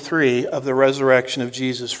 23 of the resurrection of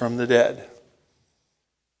Jesus from the dead.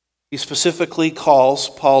 He specifically calls,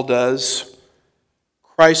 Paul does,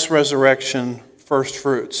 Christ's resurrection first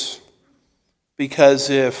fruits. Because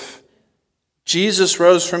if Jesus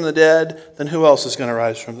rose from the dead, then who else is going to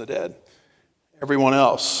rise from the dead? Everyone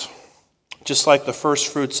else. Just like the first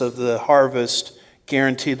fruits of the harvest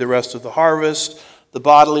guaranteed the rest of the harvest, the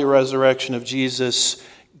bodily resurrection of Jesus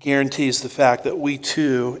guarantees the fact that we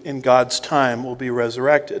too, in God's time, will be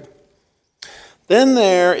resurrected. Then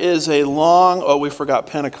there is a we forgot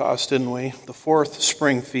Pentecost, didn't we? The 4th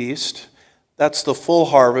spring feast. That's the full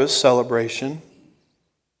harvest celebration.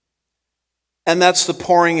 And that's the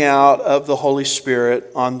pouring out of the Holy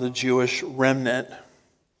Spirit on the Jewish remnant.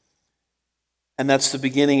 And that's the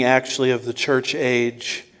beginning, actually, of the church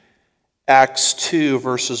age, Acts 2,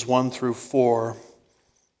 verses 1 through 4.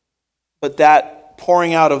 But that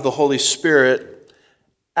pouring out of the Holy Spirit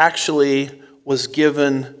actually was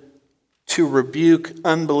given to rebuke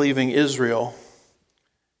unbelieving Israel,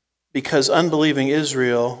 because unbelieving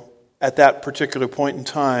Israel at that particular point in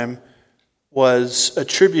time was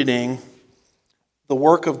attributing the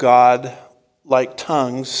work of God, like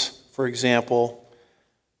tongues, for example,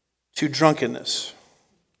 to drunkenness.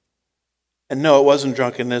 And no, it wasn't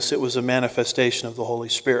drunkenness, it was a manifestation of the Holy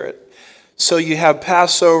Spirit. So you have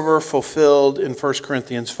Passover fulfilled in 1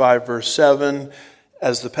 Corinthians 5, verse 7,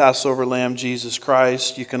 as the Passover lamb, Jesus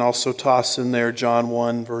Christ. You can also toss in there John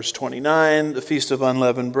 1, verse 29. The Feast of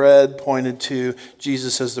Unleavened Bread pointed to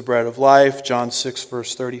Jesus as the bread of life. John 6,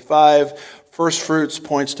 verse 35. First fruits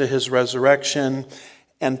points to his resurrection.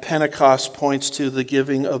 And Pentecost points to the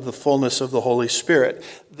giving of the fullness of the Holy Spirit.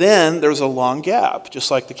 Then there's a long gap,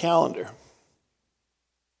 just like the calendar.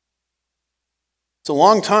 It's a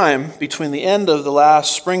long time between the end of the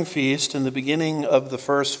last spring feast and the beginning of the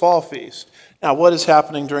first fall feast. Now, what is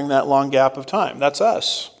happening during that long gap of time? That's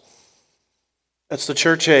us. That's the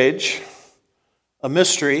church age, a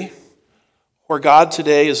mystery where God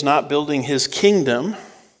today is not building his kingdom,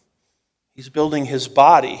 he's building his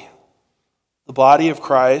body, the body of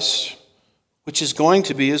Christ, which is going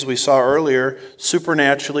to be, as we saw earlier,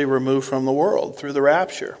 supernaturally removed from the world through the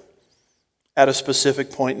rapture at a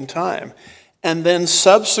specific point in time. And then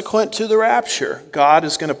subsequent to the rapture, God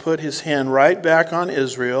is going to put his hand right back on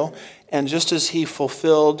Israel. And just as he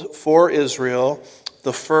fulfilled for Israel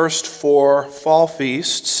the first 4 fall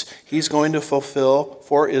feasts, he's going to fulfill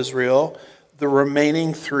for Israel the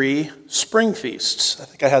remaining 3 spring feasts. I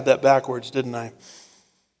think I had that backwards, didn't I?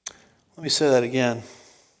 Let me say that again.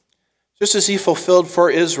 Just as he fulfilled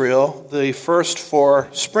for Israel the first 4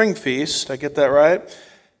 spring feasts, did I get that right?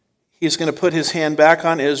 He's going to put his hand back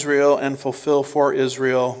on Israel and fulfill for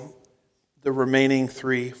Israel the remaining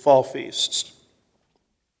 3 fall feasts.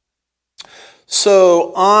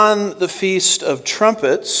 So on the Feast of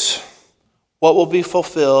Trumpets, what will be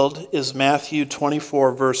fulfilled is Matthew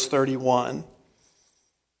 24, verse 31,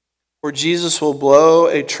 where Jesus will blow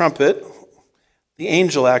a trumpet. The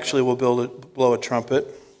angel actually will blow a trumpet.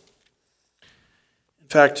 In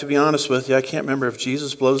fact, to be honest with you, I can't remember if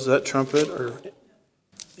Jesus blows that trumpet or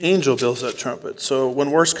the angel blows that trumpet. So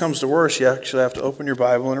when worse comes to worse, you actually have to open your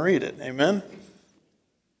Bible and read it. Amen?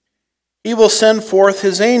 He will send forth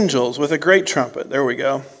his angels with a great trumpet. There we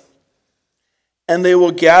go. And they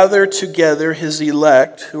will gather together his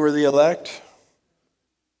elect. Who are the elect?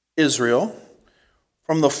 Israel.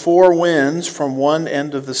 From the 4 winds, from one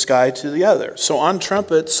end of the sky to the other. So on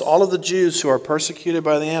trumpets, all of the Jews who are persecuted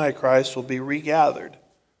by the Antichrist will be regathered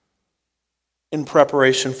in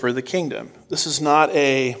preparation for the kingdom. This is not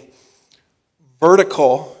a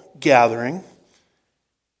vertical gathering,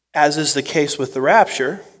 as is the case with the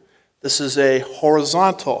rapture. This is a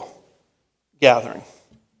horizontal gathering.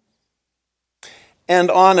 And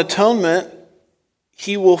on atonement,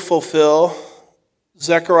 he will fulfill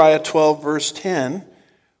Zechariah 12, verse 10,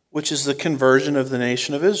 which is the conversion of the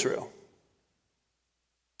nation of Israel.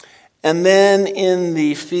 And then in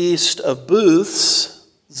the Feast of Booths,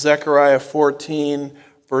 Zechariah 14,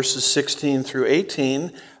 verses 16 through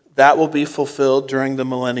 18, that will be fulfilled during the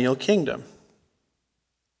millennial kingdom.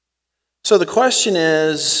 So the question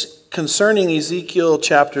is, concerning Ezekiel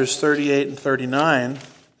chapters 38 and 39,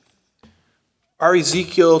 are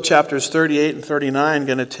Ezekiel chapters 38 and 39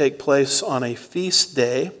 going to take place on a feast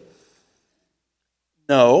day?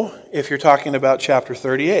 No, if you're talking about chapter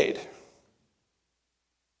 38.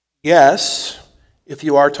 Yes, if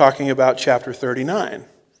you are talking about chapter 39.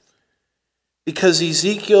 Because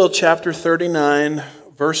Ezekiel chapter 39,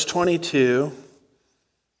 verse 22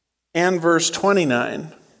 and verse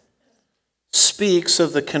 29 speaks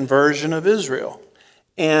of the conversion of Israel.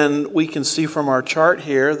 And we can see from our chart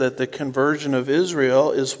here that the conversion of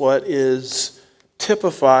Israel is what is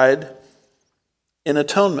typified in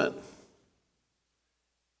atonement.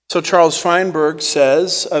 So Charles Feinberg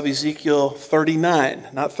says of Ezekiel 39,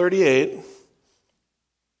 not 38,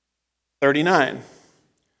 39.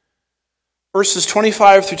 Verses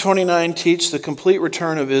 25 through 29 teach the complete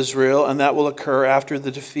return of Israel, and that will occur after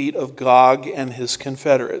the defeat of Gog and his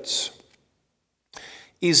confederates.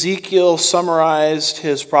 Ezekiel summarized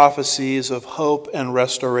his prophecies of hope and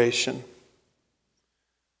restoration.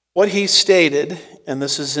 What he stated, and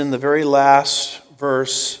this is in the very last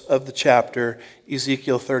verse of the chapter,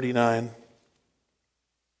 Ezekiel 39.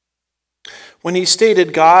 When he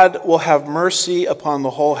stated, God will have mercy upon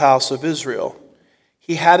the whole house of Israel,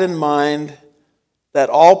 he had in mind that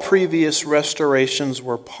all previous restorations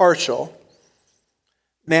were partial.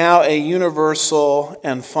 Now a universal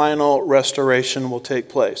and final restoration will take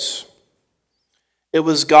place. It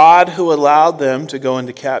was God who allowed them to go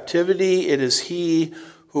into captivity. It is he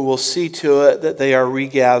who will see to it that they are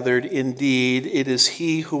regathered. Indeed, it is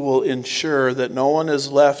he who will ensure that no one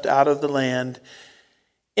is left out of the land.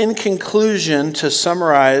 In conclusion, to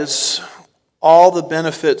summarize all the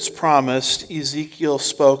benefits promised, Ezekiel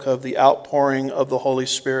spoke of the outpouring of the Holy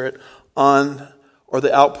Spirit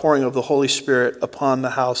the outpouring of the Holy Spirit upon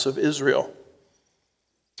the house of Israel.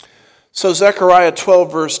 So Zechariah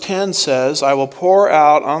 12 verse 10 says, I will pour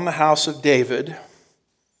out on the house of David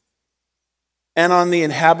and on the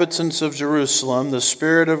inhabitants of Jerusalem the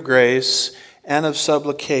spirit of grace and of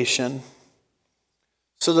supplication,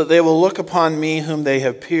 so that they will look upon me whom they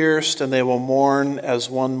have pierced, and they will mourn as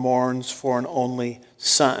one mourns for an only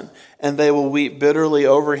son. And they will weep bitterly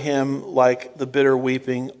over him like the bitter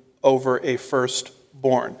weeping over a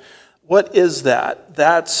firstborn. What is that?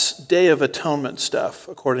 That's Day of Atonement stuff,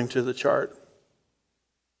 according to the chart.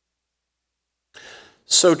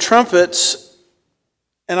 So trumpets,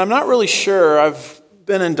 and I'm not really sure, I've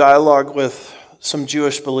been in dialogue with some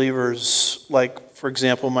Jewish believers, like, for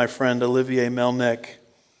example, my friend Olivier Melnick.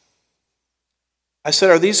 I said,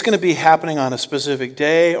 are these going to be happening on a specific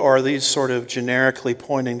day, or are these sort of generically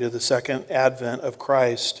pointing to the second advent of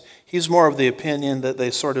Christ? He's more of the opinion that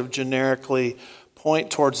they sort of generically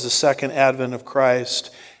point towards the second advent of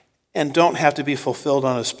Christ and don't have to be fulfilled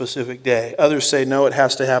on a specific day. Others say, no, it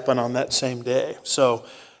has to happen on that same day. So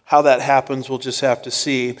how that happens, we'll just have to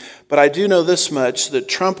see. But I do know this much, that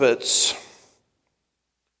trumpets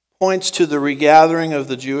points to the regathering of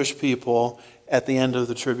the Jewish people at the end of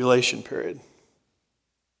the tribulation period.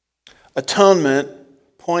 Atonement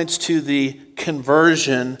points to the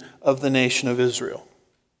conversion of the nation of Israel.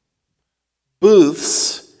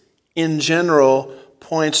 Booths, in general,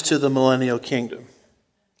 points to the millennial kingdom.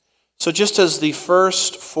 So just as the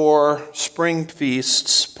first 4 spring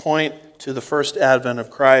feasts point to the first advent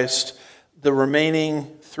of Christ, the remaining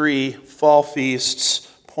 3 fall feasts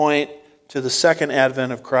point to the second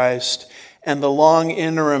advent of Christ, and the long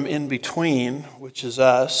interim in between, which is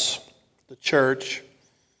us, the church,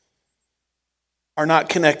 are not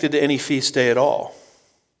connected to any feast day at all.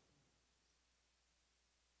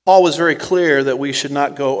 Paul was very clear that we should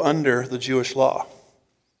not go under the Jewish law.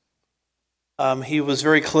 He was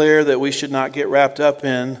very clear that we should not get wrapped up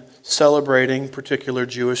in celebrating particular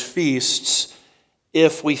Jewish feasts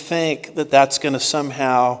if we think that that's going to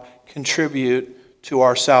somehow contribute to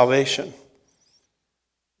our salvation,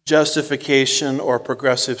 justification, or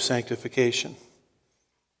progressive sanctification.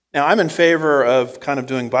 Now, I'm in favor of kind of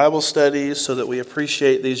doing Bible studies so that we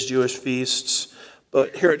appreciate these Jewish feasts.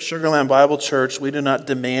 But here at Sugarland Bible Church, we do not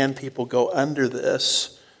demand people go under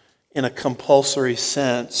this in a compulsory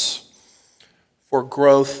sense for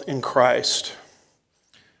growth in Christ.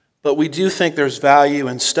 But we do think there's value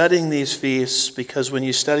in studying these feasts because when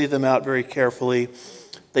you study them out very carefully,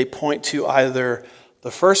 they point to either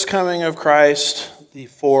the first coming of Christ, the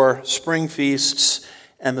 4 spring feasts,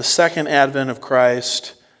 and the second advent of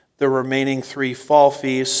Christ, the remaining 3 fall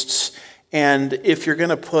feasts. And if you're going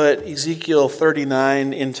to put Ezekiel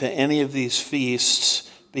 39 into any of these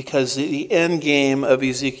feasts, because the end game of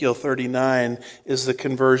Ezekiel 39 is the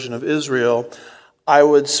conversion of Israel, I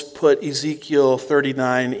would put Ezekiel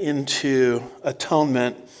 39 into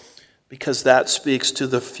atonement because that speaks to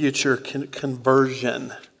the future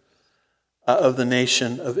conversion of the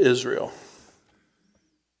nation of Israel.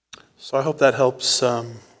 So I hope that helps at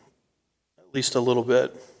least a little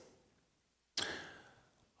bit.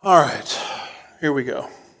 All right, here we go.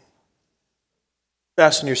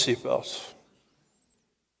 Fasten your seatbelts.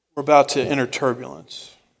 We're about to enter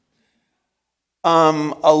turbulence.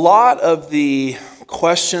 A lot of the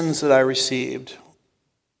questions that I received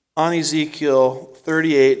on Ezekiel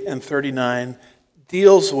 38 and 39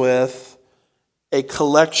 deals with a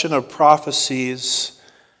collection of prophecies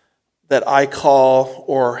that I call,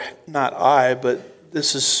 or not I, but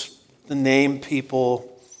this is the name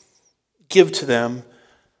people give to them.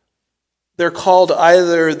 They're called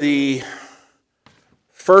either the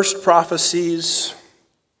first prophecies,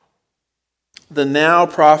 the now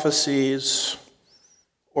prophecies,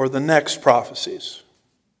 or the next prophecies.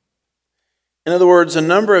 In other words, a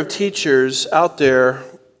number of teachers out there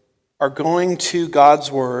are going to God's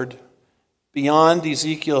Word beyond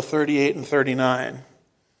Ezekiel 38 and 39.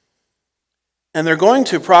 And they're going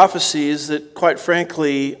to prophecies that, quite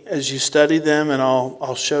frankly, as you study them, and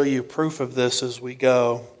I'll show you proof of this as we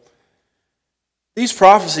go, these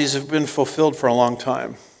prophecies have been fulfilled for a long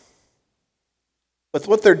time. But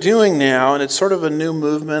what they're doing now, and it's sort of a new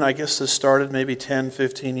movement, I guess this started maybe 10,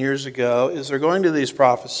 15 years ago, is they're going to these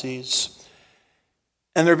prophecies,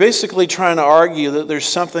 and they're basically trying to argue that there's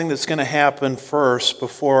something that's going to happen first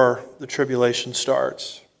before the tribulation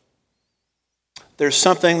starts. There's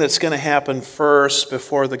something that's going to happen first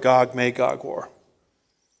before the Gog-Magog war.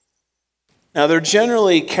 Now, they're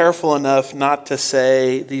generally careful enough not to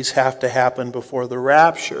say these have to happen before the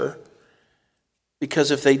rapture,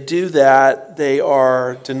 because if they do that, they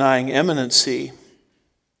are denying imminency.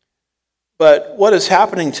 But what is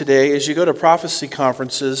happening today is you go to prophecy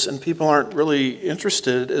conferences and people aren't really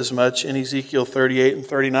interested as much in Ezekiel 38 and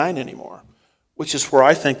 39 anymore, which is where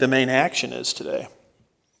I think the main action is today.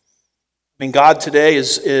 I mean, God today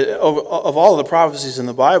is, of all of the prophecies in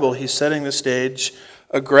the Bible, he's setting the stage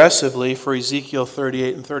aggressively for Ezekiel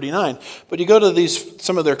 38 and 39. But you go to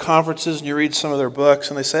some of their conferences and you read some of their books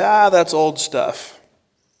and they say, that's old stuff.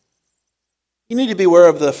 You need to be aware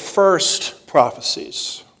of the first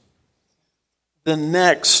prophecies, the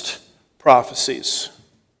next prophecies,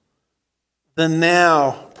 the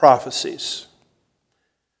now prophecies.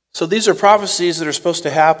 So these are prophecies that are supposed to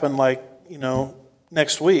happen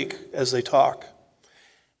next week as they talk.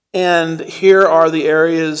 And here are the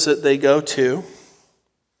areas that they go to.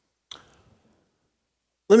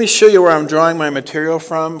 Let me show you where I'm drawing my material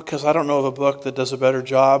from, because I don't know of a book that does a better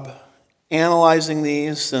job analyzing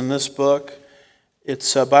these than this book.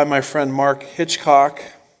 It's by my friend Mark Hitchcock.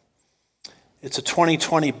 It's a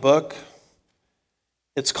 2020 book.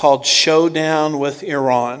 It's called Showdown with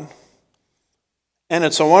Iran. And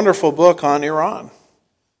it's a wonderful book on Iran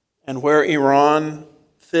and where Iran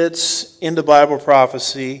fits into Bible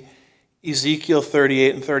prophecy, Ezekiel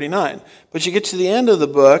 38 and 39. But you get to the end of the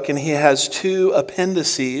book and he has two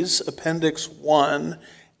appendices, Appendix 1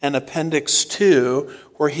 and Appendix 2,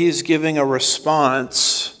 where he's giving a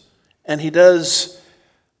response. And he does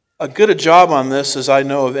a good a job on this as I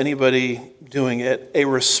know of anybody doing it, a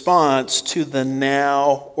response to the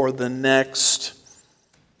now or the next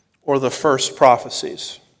or the first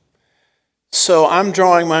prophecies. So I'm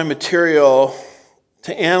drawing my material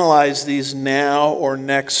to analyze these now or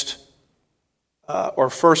next or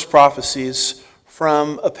first prophecies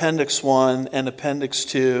from Appendix 1 and Appendix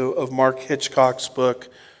 2 of Mark Hitchcock's book,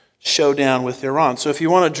 Showdown with Iran. So if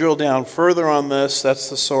you want to drill down further on this, that's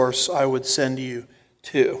the source I would send you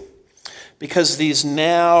to. Because these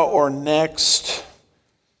now or next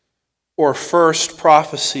or first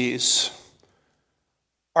prophecies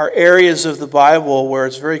are areas of the Bible where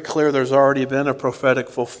it's very clear there's already been a prophetic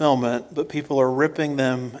fulfillment, but people are ripping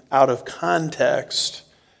them out of context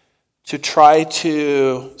to try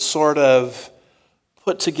to sort of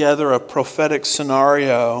put together a prophetic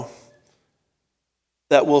scenario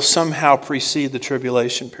that will somehow precede the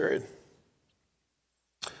tribulation period.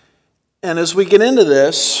 And as we get into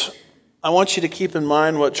this, I want you to keep in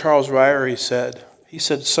mind what Charles Ryrie said. He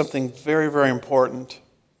said something very, very important.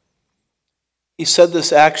 He said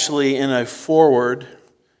this actually in a foreword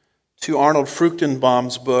to Arnold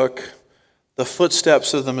Fruchtenbaum's book, The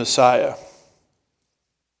Footsteps of the Messiah.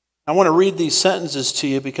 I want to read these sentences to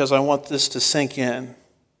you because I want this to sink in.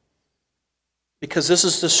 Because this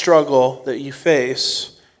is the struggle that you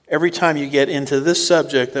face every time you get into this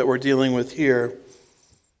subject that we're dealing with here,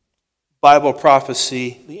 Bible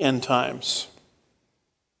prophecy, the end times.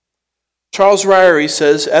 Charles Ryrie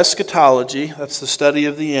says, eschatology, that's the study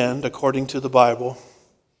of the end according to the Bible.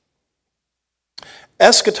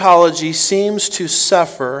 Eschatology seems to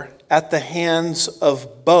suffer at the hands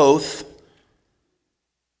of both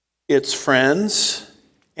its friends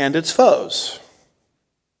and its foes.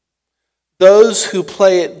 Those who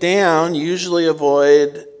play it down usually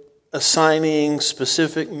avoid assigning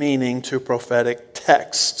specific meaning to prophetic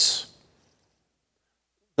texts.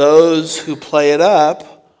 Those who play it up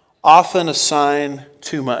often assign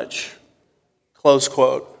too much. Close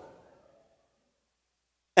quote.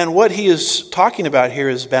 And what he is talking about here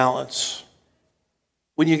is balance.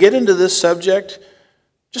 When you get into this subject,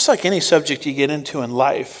 just like any subject you get into in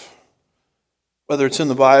life, whether it's in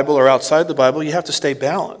the Bible or outside the Bible, you have to stay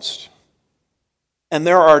balanced. And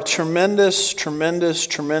there are tremendous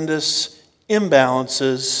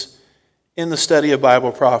imbalances in the study of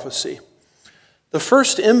Bible prophecy. The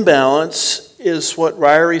first imbalance is what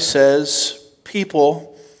Ryrie says,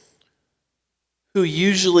 people who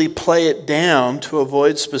usually play it down to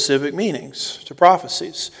avoid specific meanings to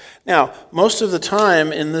prophecies. Now, most of the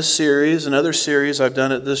time in this series and other series I've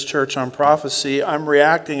done at this church on prophecy, I'm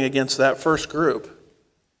reacting against that first group.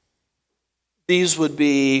 These would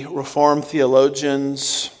be Reformed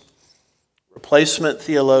theologians, replacement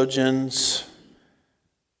theologians,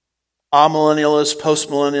 amillennialists,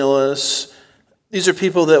 postmillennialists. These are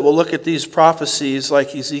people that will look at these prophecies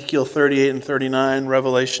like Ezekiel 38 and 39,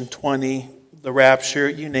 Revelation 20, the rapture,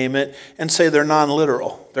 you name it, and say they're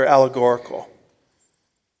non-literal, they're allegorical.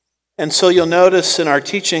 And so you'll notice in our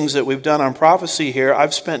teachings that we've done on prophecy here,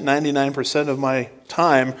 I've spent 99% of my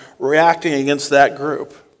time reacting against that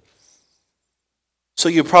group. So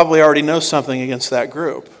you probably already know something against that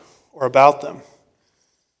group or about them.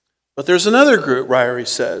 But there's another group, Ryrie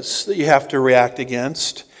says, that you have to react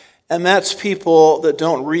against, and that's people that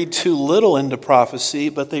don't read too little into prophecy,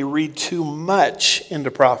 but they read too much into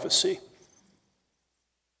prophecy.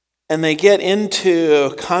 And they get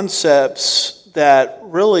into concepts that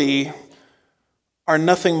really are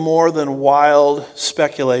nothing more than wild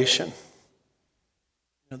speculation.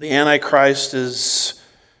 The Antichrist is,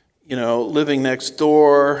 living next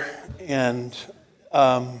door, and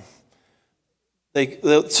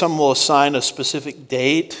some will assign a specific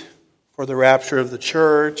date for the rapture of the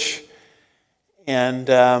church, and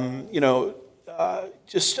absolutely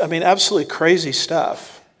crazy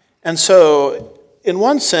stuff. And so, in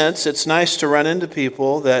one sense, it's nice to run into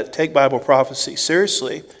people that take Bible prophecy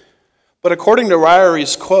seriously, but according to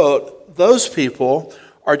Ryrie's quote, those people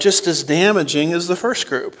are just as damaging as the first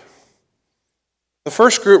group. The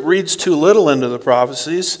first group reads too little into the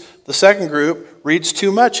prophecies. The second group reads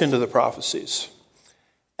too much into the prophecies.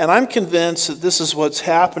 And I'm convinced that this is what's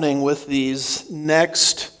happening with these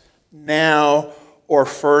next, now, or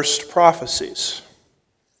first prophecies.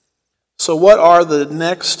 So what are the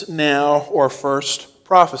next, now, or first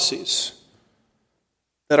prophecies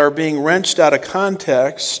that are being wrenched out of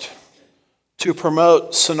context to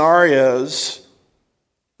promote scenarios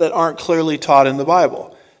that aren't clearly taught in the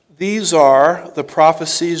Bible? These are the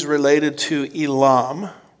prophecies related to Elam,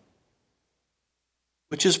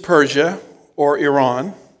 which is Persia or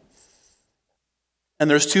Iran. And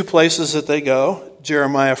there's two places that they go,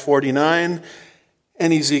 Jeremiah 49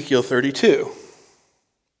 and Ezekiel 32.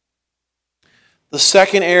 The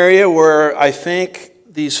second area where I think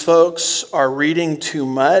these folks are reading too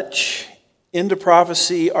much into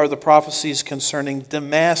prophecy are the prophecies concerning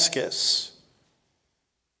Damascus.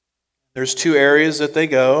 There's two areas that they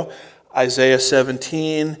go, Isaiah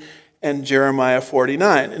 17 and Jeremiah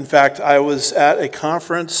 49. In fact, I was at a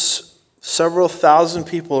conference, several thousand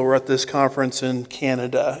people were at this conference in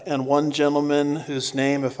Canada, and one gentleman whose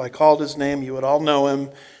name, if I called his name, you would all know him,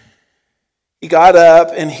 he got up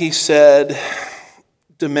and he said,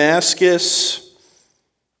 Damascus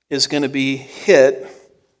is going to be hit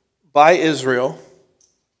by Israel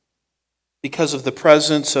because of the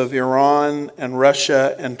presence of Iran and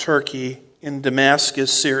Russia and Turkey in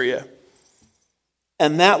Damascus, Syria.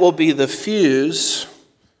 And that will be the fuse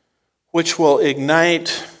which will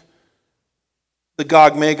ignite the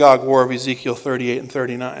Gog-Magog war of Ezekiel 38 and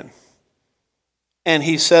 39. And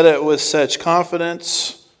he said it with such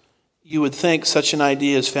confidence, you would think such an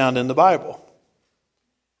idea is found in the Bible.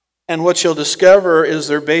 And what you'll discover is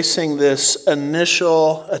they're basing this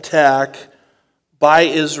initial attack by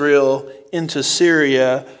Israel into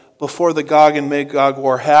Syria before the Gog and Magog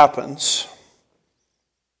war happens.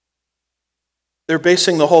 They're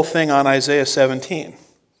basing the whole thing on Isaiah 17,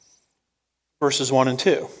 verses 1 and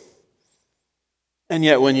 2. And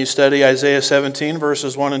yet when you study Isaiah 17,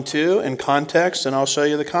 verses 1 and 2 in context, and I'll show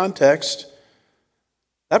you the context,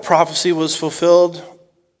 that prophecy was fulfilled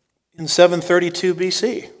in 732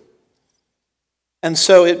 BC. And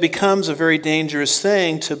so it becomes a very dangerous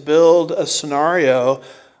thing to build a scenario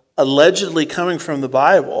allegedly coming from the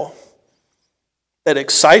Bible that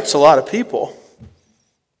excites a lot of people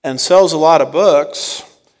and sells a lot of books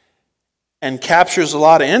and captures a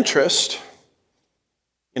lot of interest.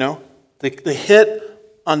 The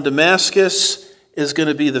hit on Damascus is going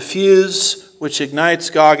to be the fuse which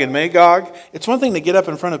ignites Gog and Magog. It's one thing to get up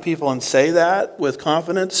in front of people and say that with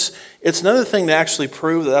confidence. It's another thing to actually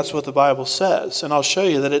prove that that's what the Bible says. And I'll show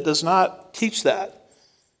you that it does not teach that.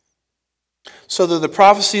 So the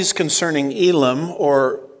prophecies concerning Elam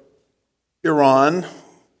or Iran,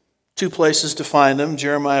 two places to find them,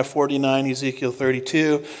 Jeremiah 49, Ezekiel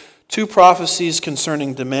 32. Two prophecies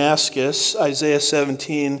concerning Damascus, Isaiah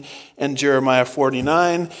 17 and Jeremiah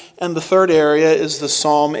 49. And the third area is the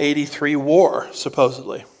Psalm 83 war,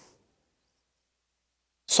 supposedly.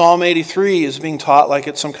 Psalm 83 is being taught like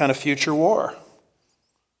it's some kind of future war.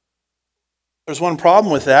 There's one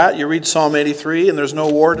problem with that. You read Psalm 83 and there's no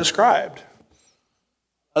war described.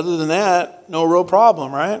 Other than that, no real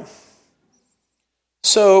problem, right?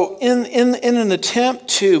 So in an attempt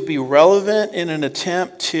to be relevant, in an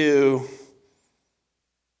attempt to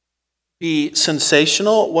be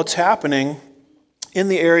sensational, what's happening in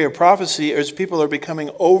the area of prophecy is people are becoming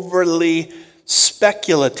overly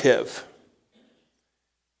speculative.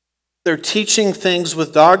 They're teaching things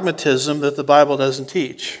with dogmatism that the Bible doesn't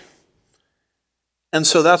teach. And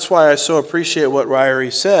so that's why I so appreciate what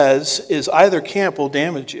Ryrie says, is either camp will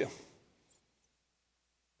damage you.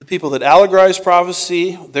 The people that allegorize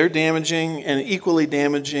prophecy, they're damaging, and equally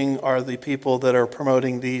damaging are the people that are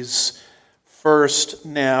promoting these first,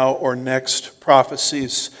 now, or next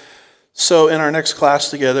prophecies. So in our next class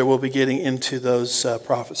together, we'll be getting into those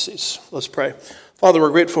prophecies. Let's pray. Father,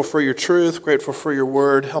 we're grateful for your truth, grateful for your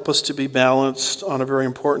word. Help us to be balanced on a very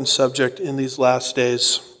important subject in these last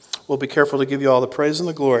days. We'll be careful to give you all the praise and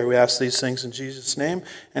the glory. We ask these things in Jesus' name,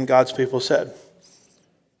 and God's people said.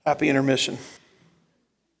 Happy intermission.